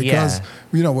sauce on, because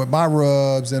with my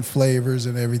rubs and flavors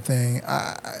and everything,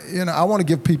 I want to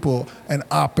give people an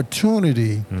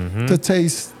opportunity to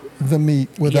taste the meat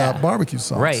without barbecue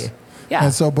sauce. Right. Yeah.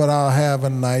 And so, but I'll have a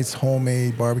nice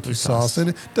homemade barbecue sauce. And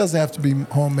it doesn't have to be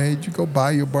homemade. You go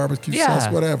buy your barbecue sauce,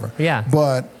 whatever. Yeah.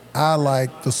 But I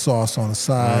like the sauce on the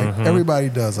side. Everybody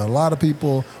does. A lot of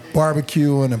people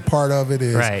barbecuing, and part of it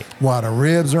is while the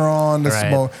ribs are on the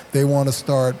smoke, they want to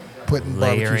start putting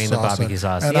layering barbecue the sauce barbecue in.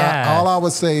 sauce. And all I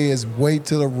would say is wait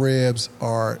till the ribs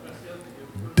are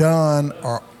done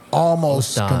or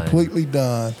almost done. completely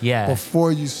done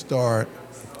before you start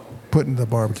putting the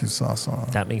barbecue sauce on.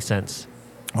 That makes sense.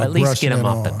 Or At least brushing get them it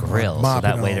off the on, grill, or so that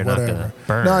mopping way on, they're not whatever. going to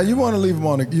burn. No, you want to leave them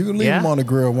on. You can leave Yeah? them on the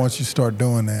grill once you start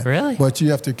doing that. Really? But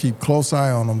you have to keep close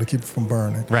eye on them to keep it from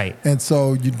burning. Right. And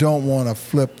so you don't want to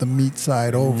flip the meat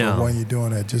side over No. when you're doing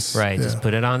that. Just Just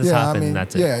put it on the top and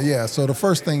that's it. Yeah. So the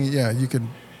first thing, you can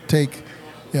take.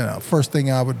 First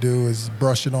thing I would do is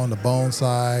brush it on the bone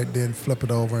side, then flip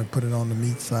it over and put it on the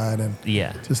meat side, and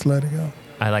just let it go.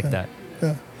 I like that.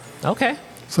 Yeah. Okay.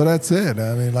 So that's it.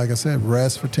 I mean, like I said,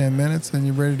 rest for 10 minutes and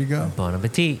you're ready to go. Bon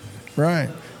appetit. Right.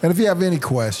 And if you have any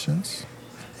questions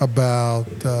about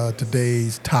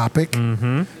today's topic,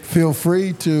 feel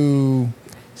free to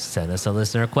Send us a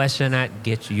listener question at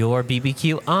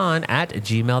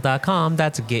getyourbbqon@gmail.com.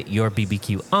 That's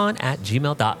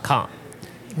getyourbbqon@gmail.com.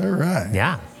 All right.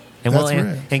 Yeah. And That's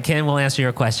ribs. and Ken will answer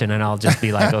your question, and I'll just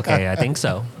be like, okay, I think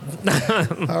so.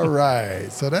 All right.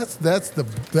 So that's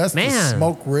the Man.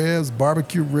 smoked ribs,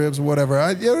 barbecue ribs,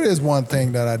 whatever. There is one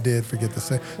thing that I did forget to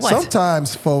say. What?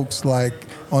 Sometimes folks like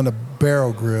on the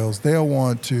barrel grills, they'll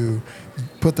want to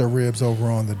put their ribs over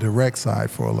on the direct side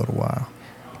for a little while.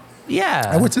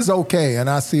 Yeah. Which is okay, and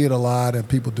I see it a lot, and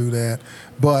people do that.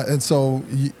 So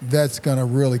that's going to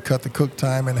really cut the cook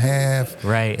time in half.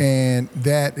 Right. And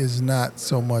that is not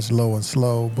so much low and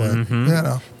slow, but you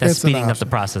know, That's it's an speeding up option. the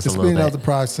process It's a little speeding up bit. the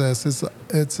process.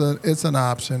 It's an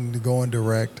option to go in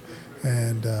direct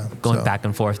and Going so, back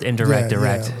and forth, indirect,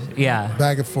 direct. Yeah.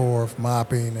 back and forth,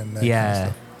 mopping and that Yeah. kind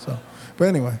of stuff. So, but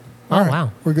anyway. Oh, all right,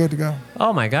 wow. we're good to go.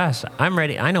 Oh my gosh, I'm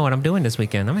ready. I know what I'm doing this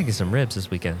weekend. I'm making some ribs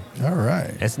this weekend. All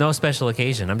right. It's no special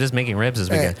occasion. I'm just making ribs this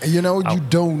weekend. Hey, you know, you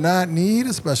do not need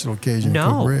a special occasion to No,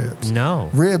 cook ribs. no.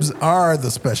 Ribs are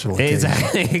the special occasion.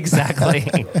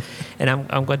 Exactly. And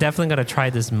I'm definitely going to try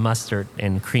this mustard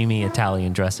and creamy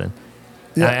Italian dressing.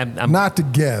 Yeah, I'm not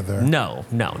together. No.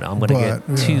 I'm going to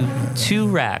But, get two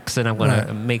racks, and I'm going Right.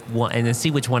 to make one, and then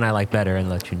see which one I like better, and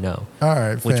let you know All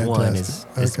right, which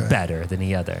fantastic. one is Okay. better than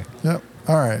the other. Yep.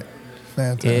 All right,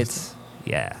 fantastic.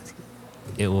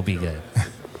 It will be good.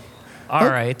 All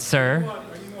right, sir.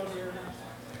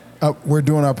 We're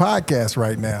doing our podcast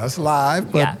right now. It's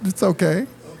live, but Yeah. it's okay.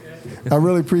 I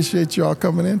really appreciate y'all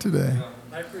coming in today.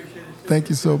 I appreciate it. Thank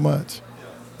you so much.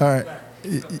 All right,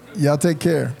 y'all take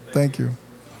care. Thank you.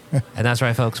 And that's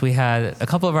right, folks. We had a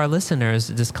couple of our listeners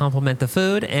just compliment the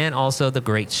food and also the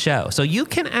great show. So you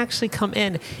can actually come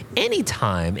in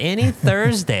anytime, any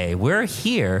Thursday. We're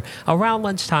here around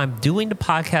lunchtime doing the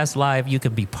podcast live. You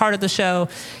can be part of the show.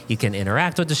 You can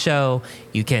interact with the show.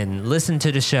 You can listen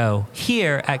to the show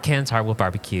here at Ken's Hardwood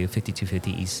Barbecue,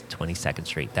 5250 East 22nd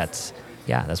Street. That's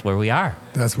where we are.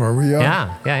 That's where we are.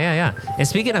 Yeah. And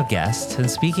speaking of guests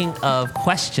and speaking of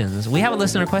questions, we have a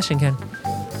listener question, Ken.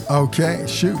 Okay,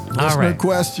 shoot. Listener right.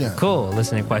 question. Cool.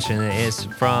 Listening question is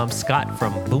from Scott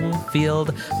from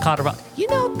Bloomfield, Colorado. You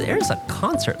know, there's a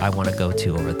concert I want to go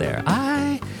to over there.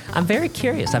 I'm very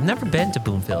curious. I've never been to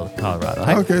Bloomfield, Colorado.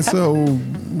 Okay, so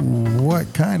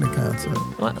what kind of concert?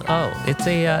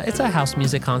 It's a house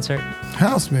music concert.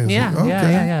 House music. Yeah, Okay.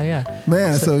 yeah.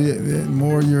 Man, so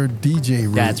more your DJ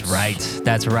roots.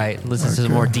 That's right. Listen to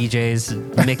some more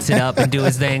DJs, mix it up and do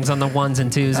his things on the ones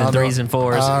and twos and threes and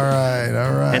fours. All right.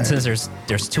 And since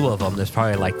there's two of them, there's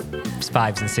probably like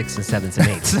 5s and 6s and 7s and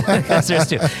 8s. Because there's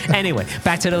two. Anyway,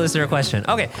 back to the listener question.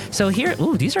 Okay, so here,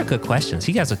 these are good questions.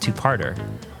 He has a two-parter.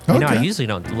 You know, I Okay. usually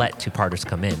don't let two-parters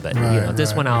come in, but Right,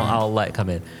 this right, one I'll let come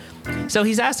in. So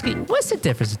he's asking, what's the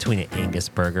difference between an Angus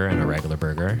burger and a regular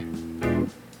burger?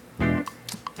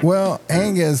 Well,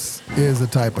 Angus is a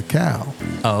type of cow,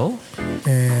 Oh,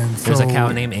 and there's so, a cow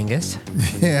named Angus.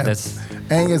 Yeah, That's-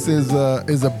 Angus is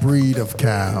a breed of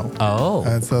cow. Oh,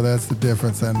 And so that's the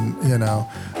difference, and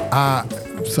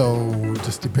so it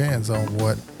just depends on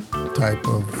what type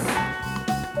of.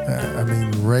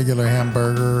 Regular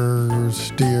hamburger,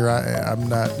 steer. I'm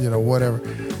not, whatever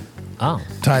oh,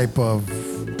 type of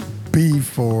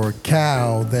beef or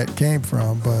cow that came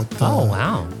from, but Oh,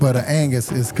 wow. But an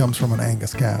Angus comes from an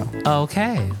Angus cow.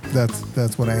 okay.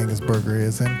 That's what an Angus burger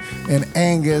is, and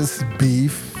Angus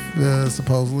beef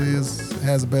supposedly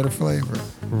has a better flavor.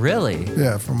 Really?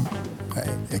 Yeah,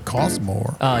 it costs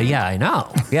more. Yeah, I know.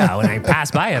 Yeah, when I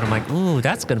pass by it, I'm like, ooh,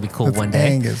 that's going to be cool It's one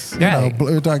day. Angus. Right.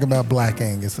 We're talking about black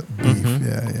Angus beef.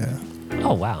 Mm-hmm. Yeah.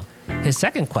 Oh, wow. His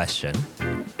second question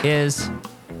is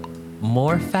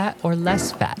more fat or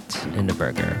less fat in the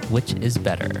burger? Which is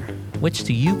better? Which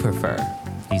do you prefer?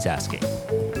 He's asking.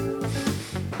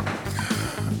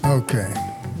 Okay.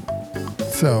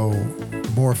 So,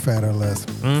 more fat or less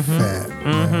fat.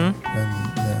 Mm-hmm.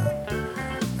 Yeah.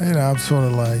 And, I'm sort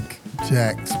of like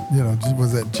Jack's,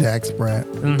 was that Jack Sprat?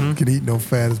 Could eat no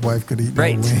fat, his wife could eat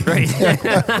Right, no lean. right.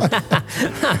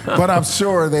 But I'm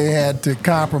sure they had to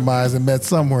compromise and met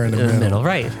somewhere in the In the middle.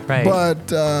 middle, right.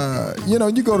 But, you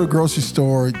go to a grocery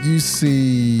store, you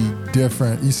see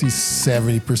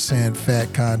 70%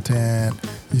 fat content,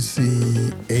 you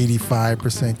see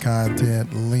 85%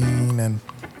 content lean, and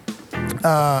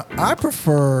I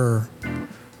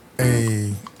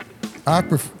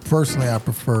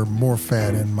prefer more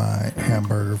fat in my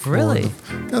hamburger. Really?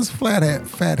 Because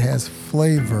fat has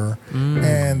flavor,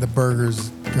 and the burger's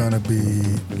gonna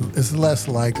it's less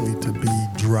likely to be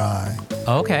dry.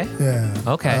 Okay. Yeah.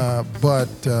 Okay.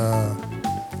 But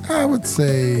I would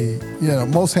say,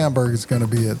 most hamburgers gonna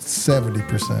be at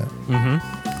 70%.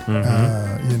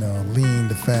 Lean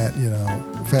to fat,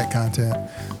 fat content.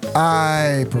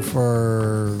 I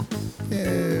prefer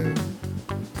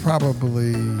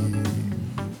probably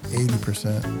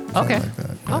 80%. Okay. Like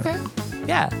that. Yeah. Okay.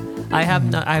 Yeah.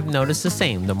 I've noticed the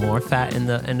same. The more fat in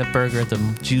the burger, the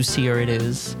juicier it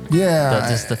is.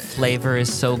 Yeah. The flavor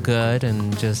is so good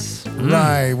and just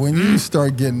Right. When you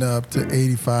start getting up to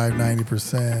 85,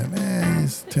 90%,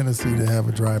 it's tendency to have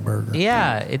a dry burger.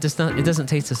 Yeah, it doesn't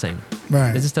taste the same.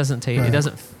 Right. It just doesn't taste. Right.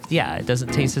 It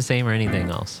doesn't taste the same or anything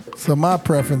else. So my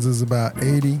preference is about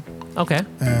 80. Okay.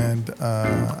 And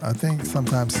I think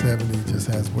sometimes 70 just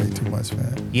has way too much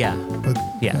fat. Yeah. But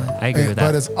Yeah, I agree with that.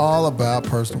 But it's all about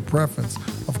personal preference.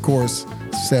 Of course,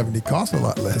 70 costs a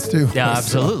lot less too. Yeah, So,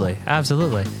 absolutely.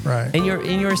 Absolutely. Right. And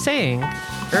you were saying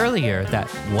earlier that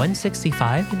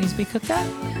 165 needs to be cooked at?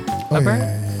 Oh, A burger?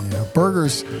 yeah.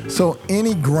 Burgers. So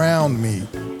any ground meat,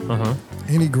 Uh-huh.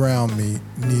 any ground meat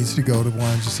needs to go to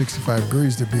 165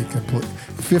 degrees to be complete.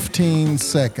 15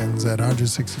 seconds at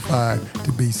 165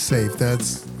 to be safe.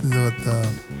 That's what the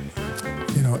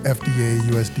FDA,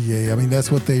 USDA. I mean, that's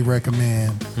what they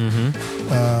recommend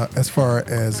as far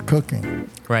as cooking.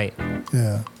 Right.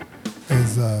 Yeah,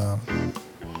 is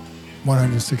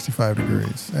 165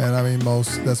 degrees, and I mean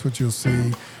that's what you'll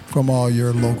see from all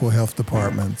your local health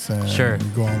departments. And Sure. you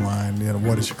go online.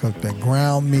 What is your cooked at?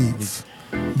 Ground meats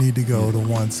need to go to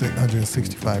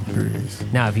 165 degrees.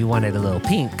 Now, if you wanted a little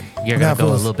pink, you're going to go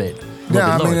a little bit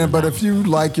Yeah, lower I mean, than but that. if you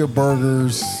like your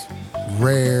burgers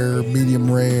rare,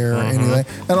 medium rare, anything,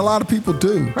 and a lot of people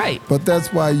do. Right. But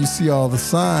that's why you see all the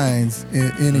signs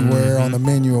anywhere on the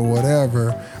menu or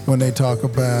whatever when they talk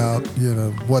about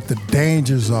what the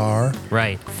dangers are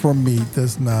Right. for meat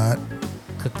that's not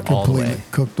Cooked all the completely way.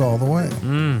 cooked all the way.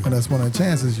 And that's one of the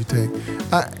chances you take.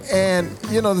 And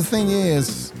the thing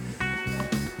is,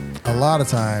 a lot of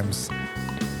times,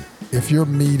 if your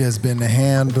meat has been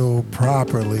handled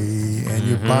properly and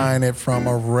you're buying it from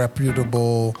a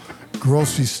reputable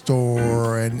grocery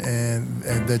store and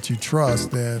that you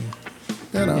trust, then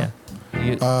Yeah.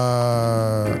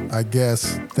 I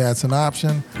guess that's an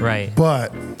option. Right.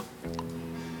 But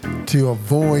to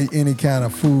avoid any kind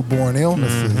of foodborne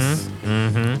illnesses,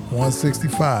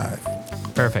 165,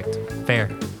 Perfect. Fair.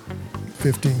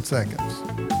 15 seconds.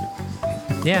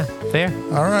 Yeah. Fair.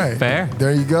 All right. Fair.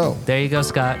 There you go. There you go,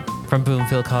 Scott, from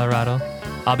Boomfield, Colorado.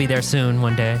 I'll be there soon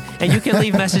one day. And you can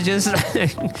leave messages.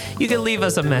 You can leave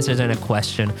us a message and a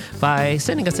question by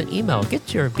sending us an email.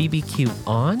 Get your BBQ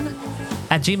on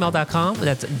at gmail.com.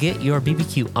 That's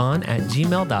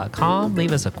getyourbbqon@gmail.com.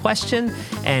 Leave us a question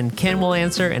and Ken will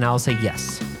answer and I'll say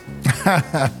yes.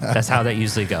 That's how that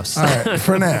usually goes. All right.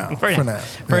 For now. For now.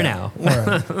 For now. All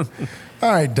right.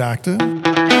 All right, doctor.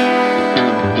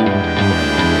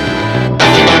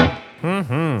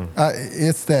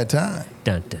 It's that time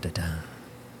Dun, dun, dun, dun.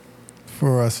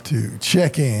 for us to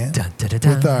check in Dun, dun, dun,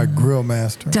 dun. with our grill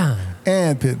master Dun.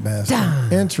 and pit master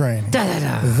Dun. in training, Dun, dun,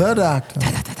 dun. the doctor,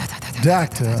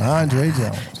 Dr. Andre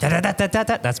Jones.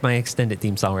 Da-da-da-da-da-da. That's my extended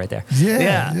theme song right there.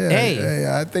 Yeah. Hey.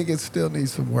 I think it still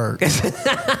needs some work. I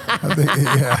think,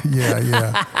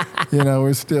 yeah.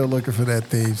 We're still looking for that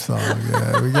theme song.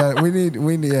 Yeah, we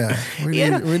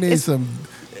need some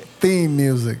theme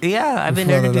music. Yeah, I've been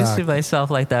for the introducing doctor. myself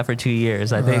like that for 2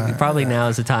 years. I think probably now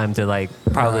is the time to Right.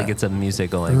 get some music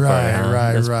going. Right, for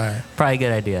it, right. Probably a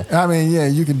good idea. I mean, yeah,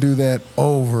 you can do that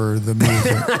over the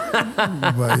music,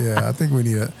 but yeah, I think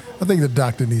the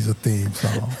doctor needs a theme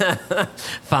song.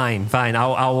 Fine.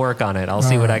 I'll work on it. I'll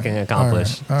see what I can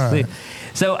accomplish. All right.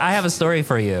 So I have a story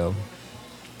for you.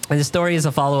 And the story is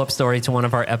a follow-up story to one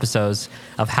of our episodes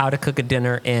of how to cook a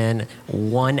dinner in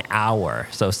 1 hour.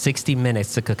 So 60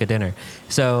 minutes to cook a dinner.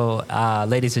 So,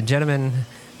 ladies and gentlemen,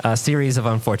 a series of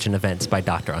unfortunate events by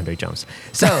Dr. Andre Jones.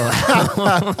 So,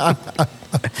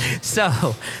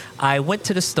 so I went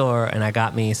to the store and I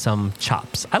got me some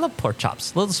chops. I love pork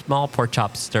chops. Little small pork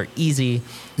chops. They're easy.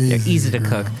 They're easy to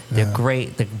cook. They're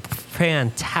great. They're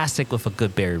fantastic with a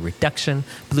good berry reduction.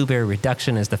 Blueberry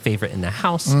reduction is the favorite in the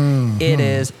house. It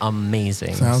is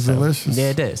amazing. Sounds delicious. Yeah,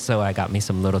 it is. So I got me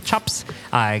some little chops.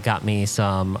 I got me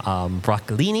some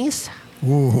broccolinis.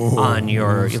 Ooh, On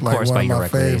your, it's of like course, one by of your my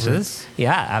recommendations. favorites.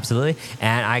 Yeah, absolutely.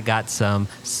 And I got some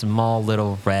small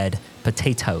little red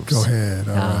potatoes. Go ahead.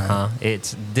 All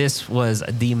right. This was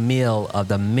the meal of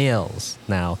the meals.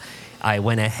 Now, I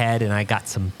went ahead and I got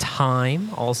some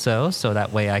thyme also, so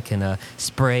that way I can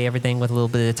spray everything with a little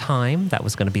bit of thyme. That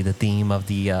was going to be the theme of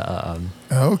the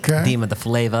Okay. theme of the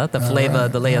flavor, the flavor,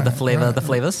 right, the layer of the right, flavor, right. the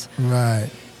flavors.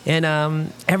 Right.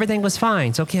 And everything was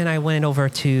fine. So Ken and I went over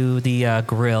to the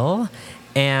grill.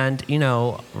 And,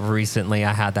 recently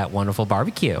I had that wonderful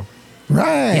barbecue.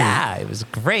 Right. Yeah, it was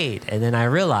great. And then I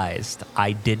realized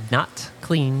I did not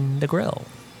clean the grill.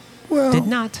 Well, Did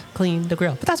not clean the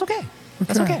grill. But that's okay.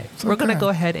 That's Okay. okay. It's We're going to okay. go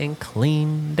ahead and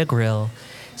clean the grill.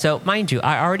 So mind you,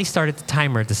 I already started the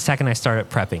timer the second I started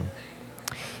prepping.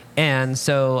 And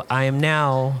so I am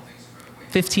now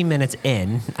 15 minutes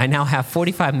in. I now have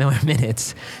 45 more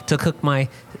minutes to cook my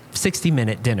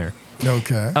 60-minute dinner.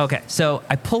 Okay. Okay, so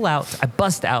I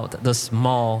bust out the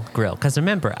small grill. Because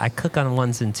remember, I cook on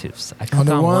ones and twos. I cook On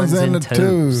the ones and the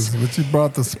twos. twos, but you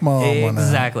brought the small one out.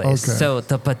 Exactly. Okay. So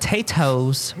the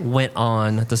potatoes went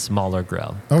on the smaller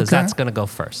grill. Because Okay. that's going to go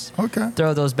first. Okay.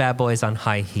 Throw those bad boys on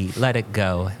high heat. Let it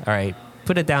go. All right.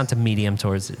 Put it down to medium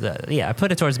I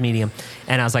put it towards medium.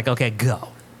 And I was like, okay, go.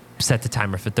 Set the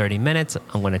timer for 30 minutes.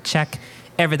 I'm going to check.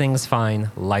 Everything's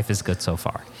fine. Life is good so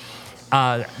far.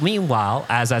 Meanwhile,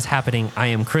 as that's happening, I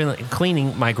am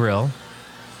cleaning my grill,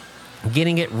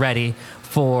 getting it ready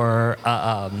for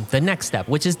the next step,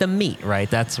 which is the meat, right?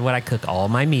 That's what I cook all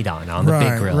my meat on the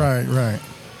big grill. Right.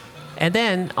 And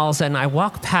then all of a sudden, I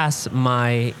walk past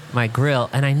my grill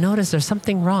and I notice there's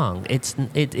something wrong. It's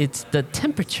the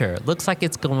temperature. It looks like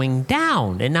it's going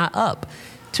down and not up.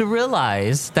 To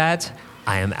realize that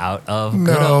I am out of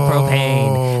good old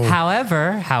propane.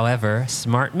 However,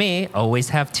 smart me, always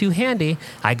have two handy.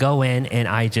 I go in and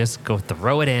I just go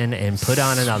throw it in and put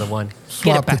on another one.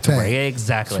 Swap Get it back the to work. tank.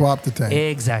 Exactly. Swap the tank.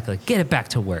 Exactly. Get it back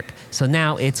to work. So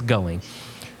now it's going.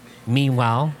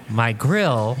 Meanwhile, my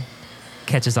grill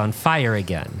catches on fire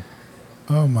again.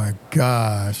 Oh my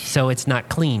gosh. So it's not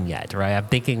clean yet, right? I'm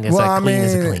thinking it's like clean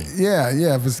as a clean.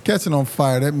 Yeah. If it's catching on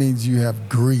fire, that means you have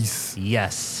grease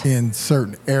Yes. in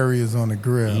certain areas on the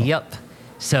grill. Yep.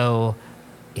 So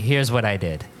here's what I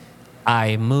did.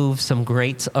 I moved some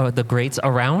grates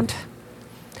around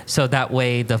so that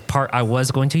way the part I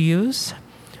was going to use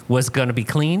was going to be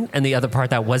clean and the other part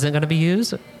that wasn't going to be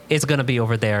used is going to be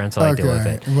over there until I deal with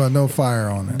it. Well, no fire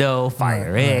on it. No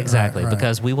fire. Right, Exactly. right.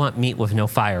 Because we want meat with no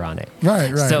fire on it.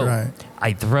 Right. So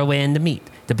I throw in the meat.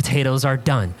 The potatoes are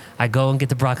done. I go and get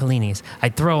the broccolinis. I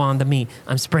throw on the meat.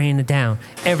 I'm spraying it down.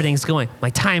 Everything's going. My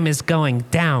time is going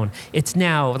down. It's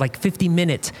now like 50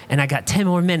 minutes, and I got 10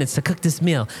 more minutes to cook this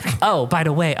meal. Oh, by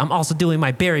the way, I'm also doing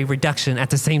my berry reduction at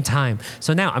the same time.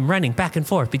 So now I'm running back and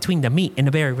forth between the meat and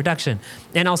the berry reduction,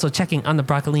 and also checking on the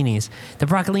broccolinis. The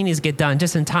broccolinis get done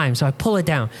just in time, so I pull it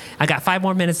down. I got 5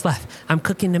 more minutes left. I'm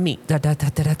cooking the meat.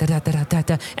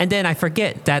 And then I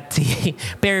forget that the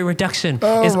berry reduction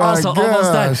is my also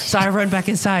almost done. gosh. So I run back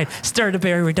inside, stir the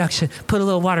berry reduction, put a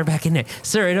little water back in there,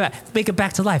 stir it up, make it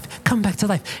back to life, come back to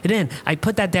life. And then I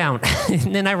put that down,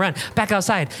 and then I run back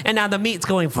outside, and now the meat's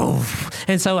going, poof.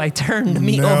 And so I turn the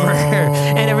meat over,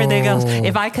 and everything goes.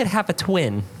 If I could have a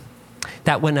twin,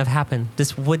 that wouldn't have happened.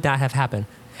 This would not have happened.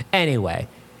 Anyway,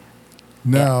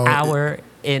 No. an hour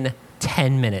in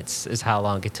 10 minutes is how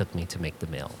long it took me to make the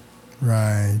meal.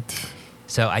 Right.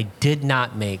 So I did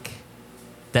not make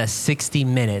the 60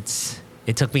 minutes.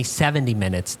 It took me 70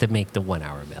 minutes to make the 1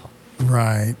 hour meal.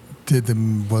 Right.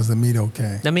 Was the meat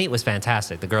okay? The meat was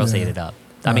fantastic. The girls ate it up.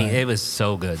 I mean, it was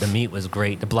so good. The meat was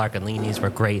great. The broccolinis were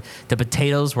great. The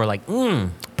potatoes were like,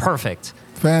 perfect.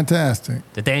 Fantastic.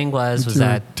 The thing was You were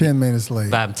that 10 minutes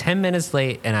late. I'm 10 minutes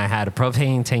late and I had a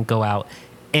propane tank go out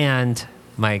and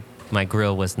my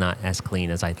grill was not as clean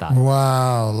as I thought.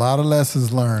 Wow. A lot of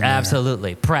lessons learned.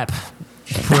 Absolutely. Prep.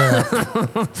 Prep.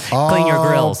 Clean your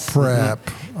grills. Prep.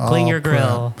 Clean All your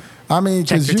grill. prep. I mean,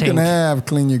 Check because your you can tank. have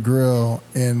clean your grill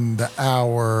in the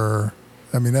hour.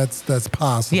 I mean, that's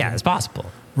possible. Yeah, it's possible.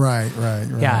 Right.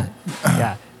 Yeah.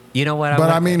 Yeah. You know what?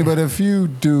 But if you're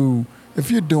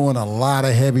doing a lot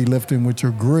of heavy lifting with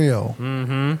your grill,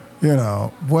 you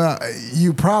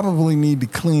probably need to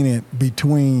clean it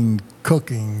between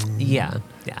cooking. Yeah.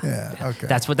 Okay.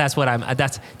 That's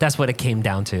what it came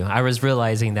down to. I was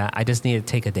realizing that I just need to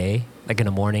take a day, like in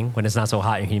the morning when it's not so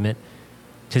hot and humid,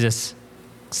 to just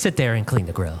sit there and clean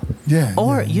the grill. Yeah.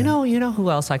 Or yeah. you know who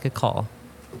else I could call?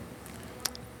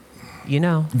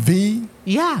 V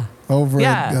Yeah. over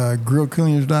at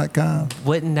grillcleaners.com.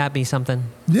 Wouldn't that be something?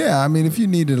 Yeah, I mean, if you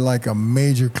needed like a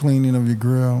major cleaning of your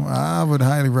grill, I would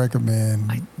highly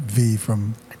recommend V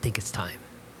from I think it's time.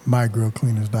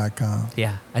 mygrillcleaners.com.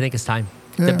 Yeah, I think it's time.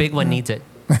 Yeah, The big one needs it.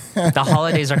 The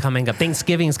holidays are coming up.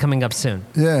 Thanksgiving's coming up soon.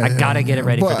 I gotta get it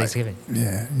ready for Thanksgiving.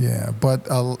 Yeah. But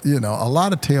a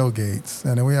lot of tailgates,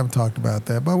 and we haven't talked about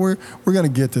that. But we're gonna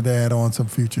get to that on some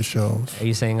future shows. Are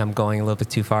you saying I'm going a little bit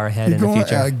too far ahead You're in the going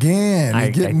future? again. You're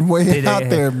getting way out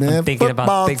there, man. I'm thinking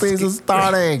about Football season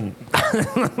starting.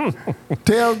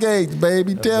 Tailgates,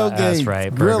 baby, tailgates. That's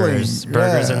right. Grilling.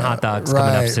 Burgers and hot dogs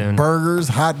coming up soon. Burgers,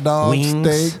 hot dogs, Wings.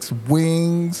 steaks,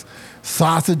 wings,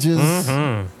 sausages,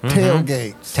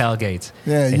 tailgates. Tailgates.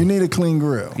 Yeah, you need a clean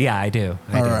grill. Yeah, I do.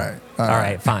 All right. All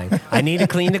right, fine. I need to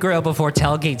clean the grill before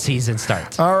tailgate season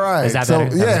starts. All right. Is that so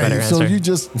better? That's a better so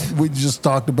answer. we just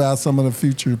talked about some of the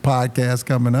future podcasts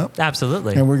coming up.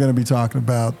 Absolutely. And we're going to be talking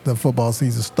about the football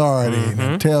season starting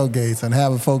and tailgates and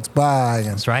having folks buy. And,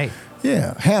 That's right.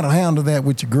 Yeah, handle that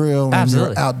with your grill and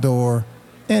Absolutely. your outdoor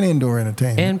and indoor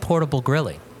entertainment. And portable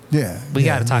grilling. Yeah. We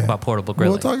got to talk about portable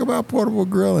grilling. We'll talk about portable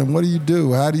grilling. What do you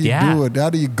do? How do you Yeah. do it? How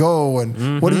do you go?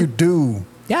 And what do you do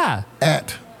Yeah.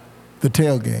 at the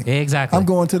tailgate? Exactly. I'm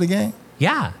going to the game.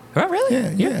 Yeah. Oh, really? Yeah,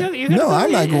 yeah. You're gonna No, go-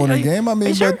 I'm not going to the game. I Are mean,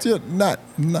 you sure? but not.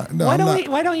 No, Why I'm don't not.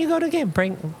 Why don't you go to the game?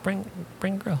 Bring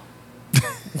grill.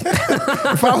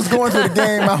 If I was going to the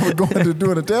game, I would go to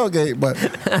doing a tailgate. But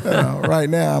right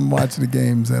now, I'm watching the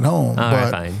games at home. All but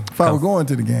right, fine. if I were going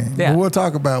to the game, Yeah. but we'll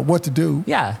talk about what to do.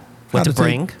 Yeah. how What to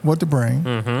bring? what to bring.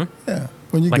 Yeah,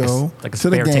 when you Like a- go like a to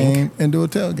the spare game tank? and do a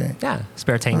tailgate. Yeah.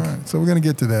 Spare tank. All right, so we're gonna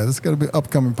get to that. It's gonna be an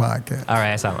upcoming podcast. All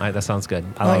right, that sounds good.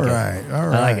 I like it. All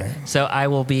right. I like it. So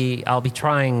I'll be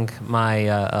trying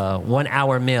my 1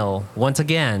 hour meal once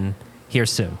again here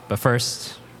soon. But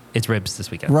first, it's ribs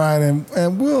this weekend. Right,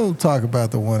 and we'll talk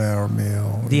about the 1 hour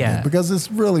meal. Yeah. Because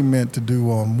it's really meant to do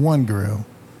on one grill.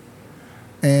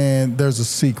 And there's a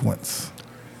sequence.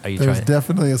 Are you There's trying?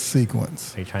 definitely a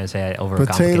sequence. Are you trying to say I overcomplicated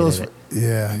Potatoes. it?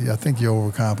 Yeah, I think you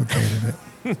overcomplicated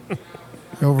it.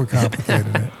 You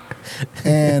overcomplicated it.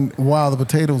 And while the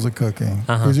potatoes are cooking,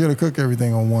 because you're going to cook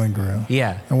everything on one grill.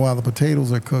 Yeah. And while the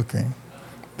potatoes are cooking,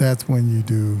 that's when you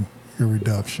do your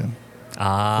reduction.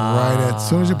 Right as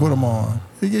soon as you put them on,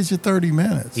 it gets you 30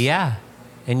 minutes. Yeah.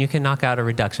 And you can knock out a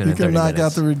reduction You in 30 can knock minutes.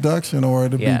 out the reduction, or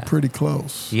it'll Yeah. be pretty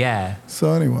close. Yeah.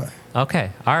 So anyway,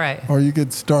 Okay. All right. or you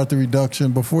could start the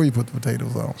reduction before you put the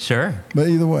potatoes on. Sure. But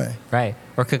either way, Right.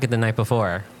 Or cook it the night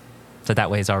before. So that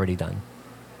way it's already done.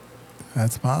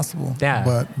 that's possible. Yeah.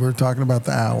 But we're talking about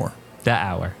the hour. The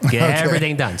hour. Get Okay.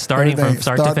 everything done. Starting Everything- from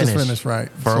start to finish. right.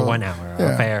 For So, 1 hour.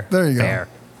 yeah, Fair. There you Fair.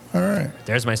 go. All right.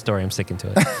 There's my story. I'm sticking to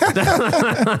it.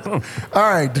 All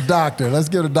right, the doctor. Let's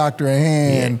give the doctor a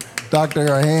hand. Doctor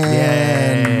a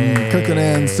hand. Yay. Cooking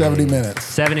in 70 minutes.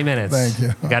 70 minutes. Thank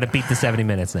you. Got to beat the 70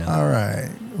 minutes now. All right.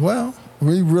 Well,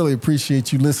 we really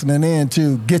appreciate you listening in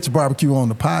to Get Your Barbecue on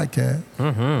the podcast.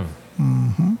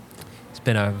 It's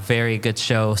been a very good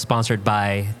show sponsored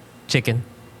by chicken.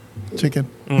 Chicken.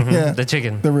 Yeah. The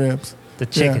chicken. The ribs. The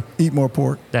chicken. Yeah. Eat more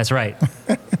pork. That's right.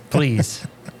 Please.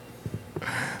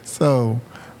 So,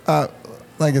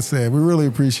 like I said, we really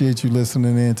appreciate you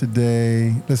listening in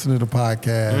today, listening to the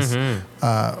podcast.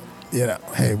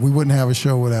 Hey, we wouldn't have a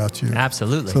show without you.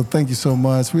 Absolutely. So thank you so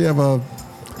much. We have a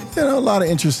lot of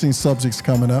interesting subjects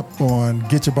coming up on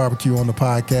Get Your Barbecue on the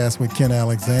podcast with Ken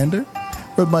Alexander,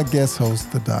 with my guest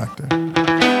host, the doctor.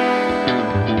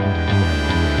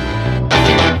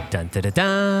 Dun, da, da,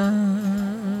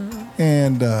 dun.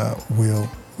 And we'll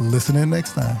listen in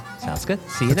next time. Sounds good.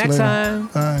 See you Catch next later. time.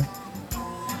 Bye.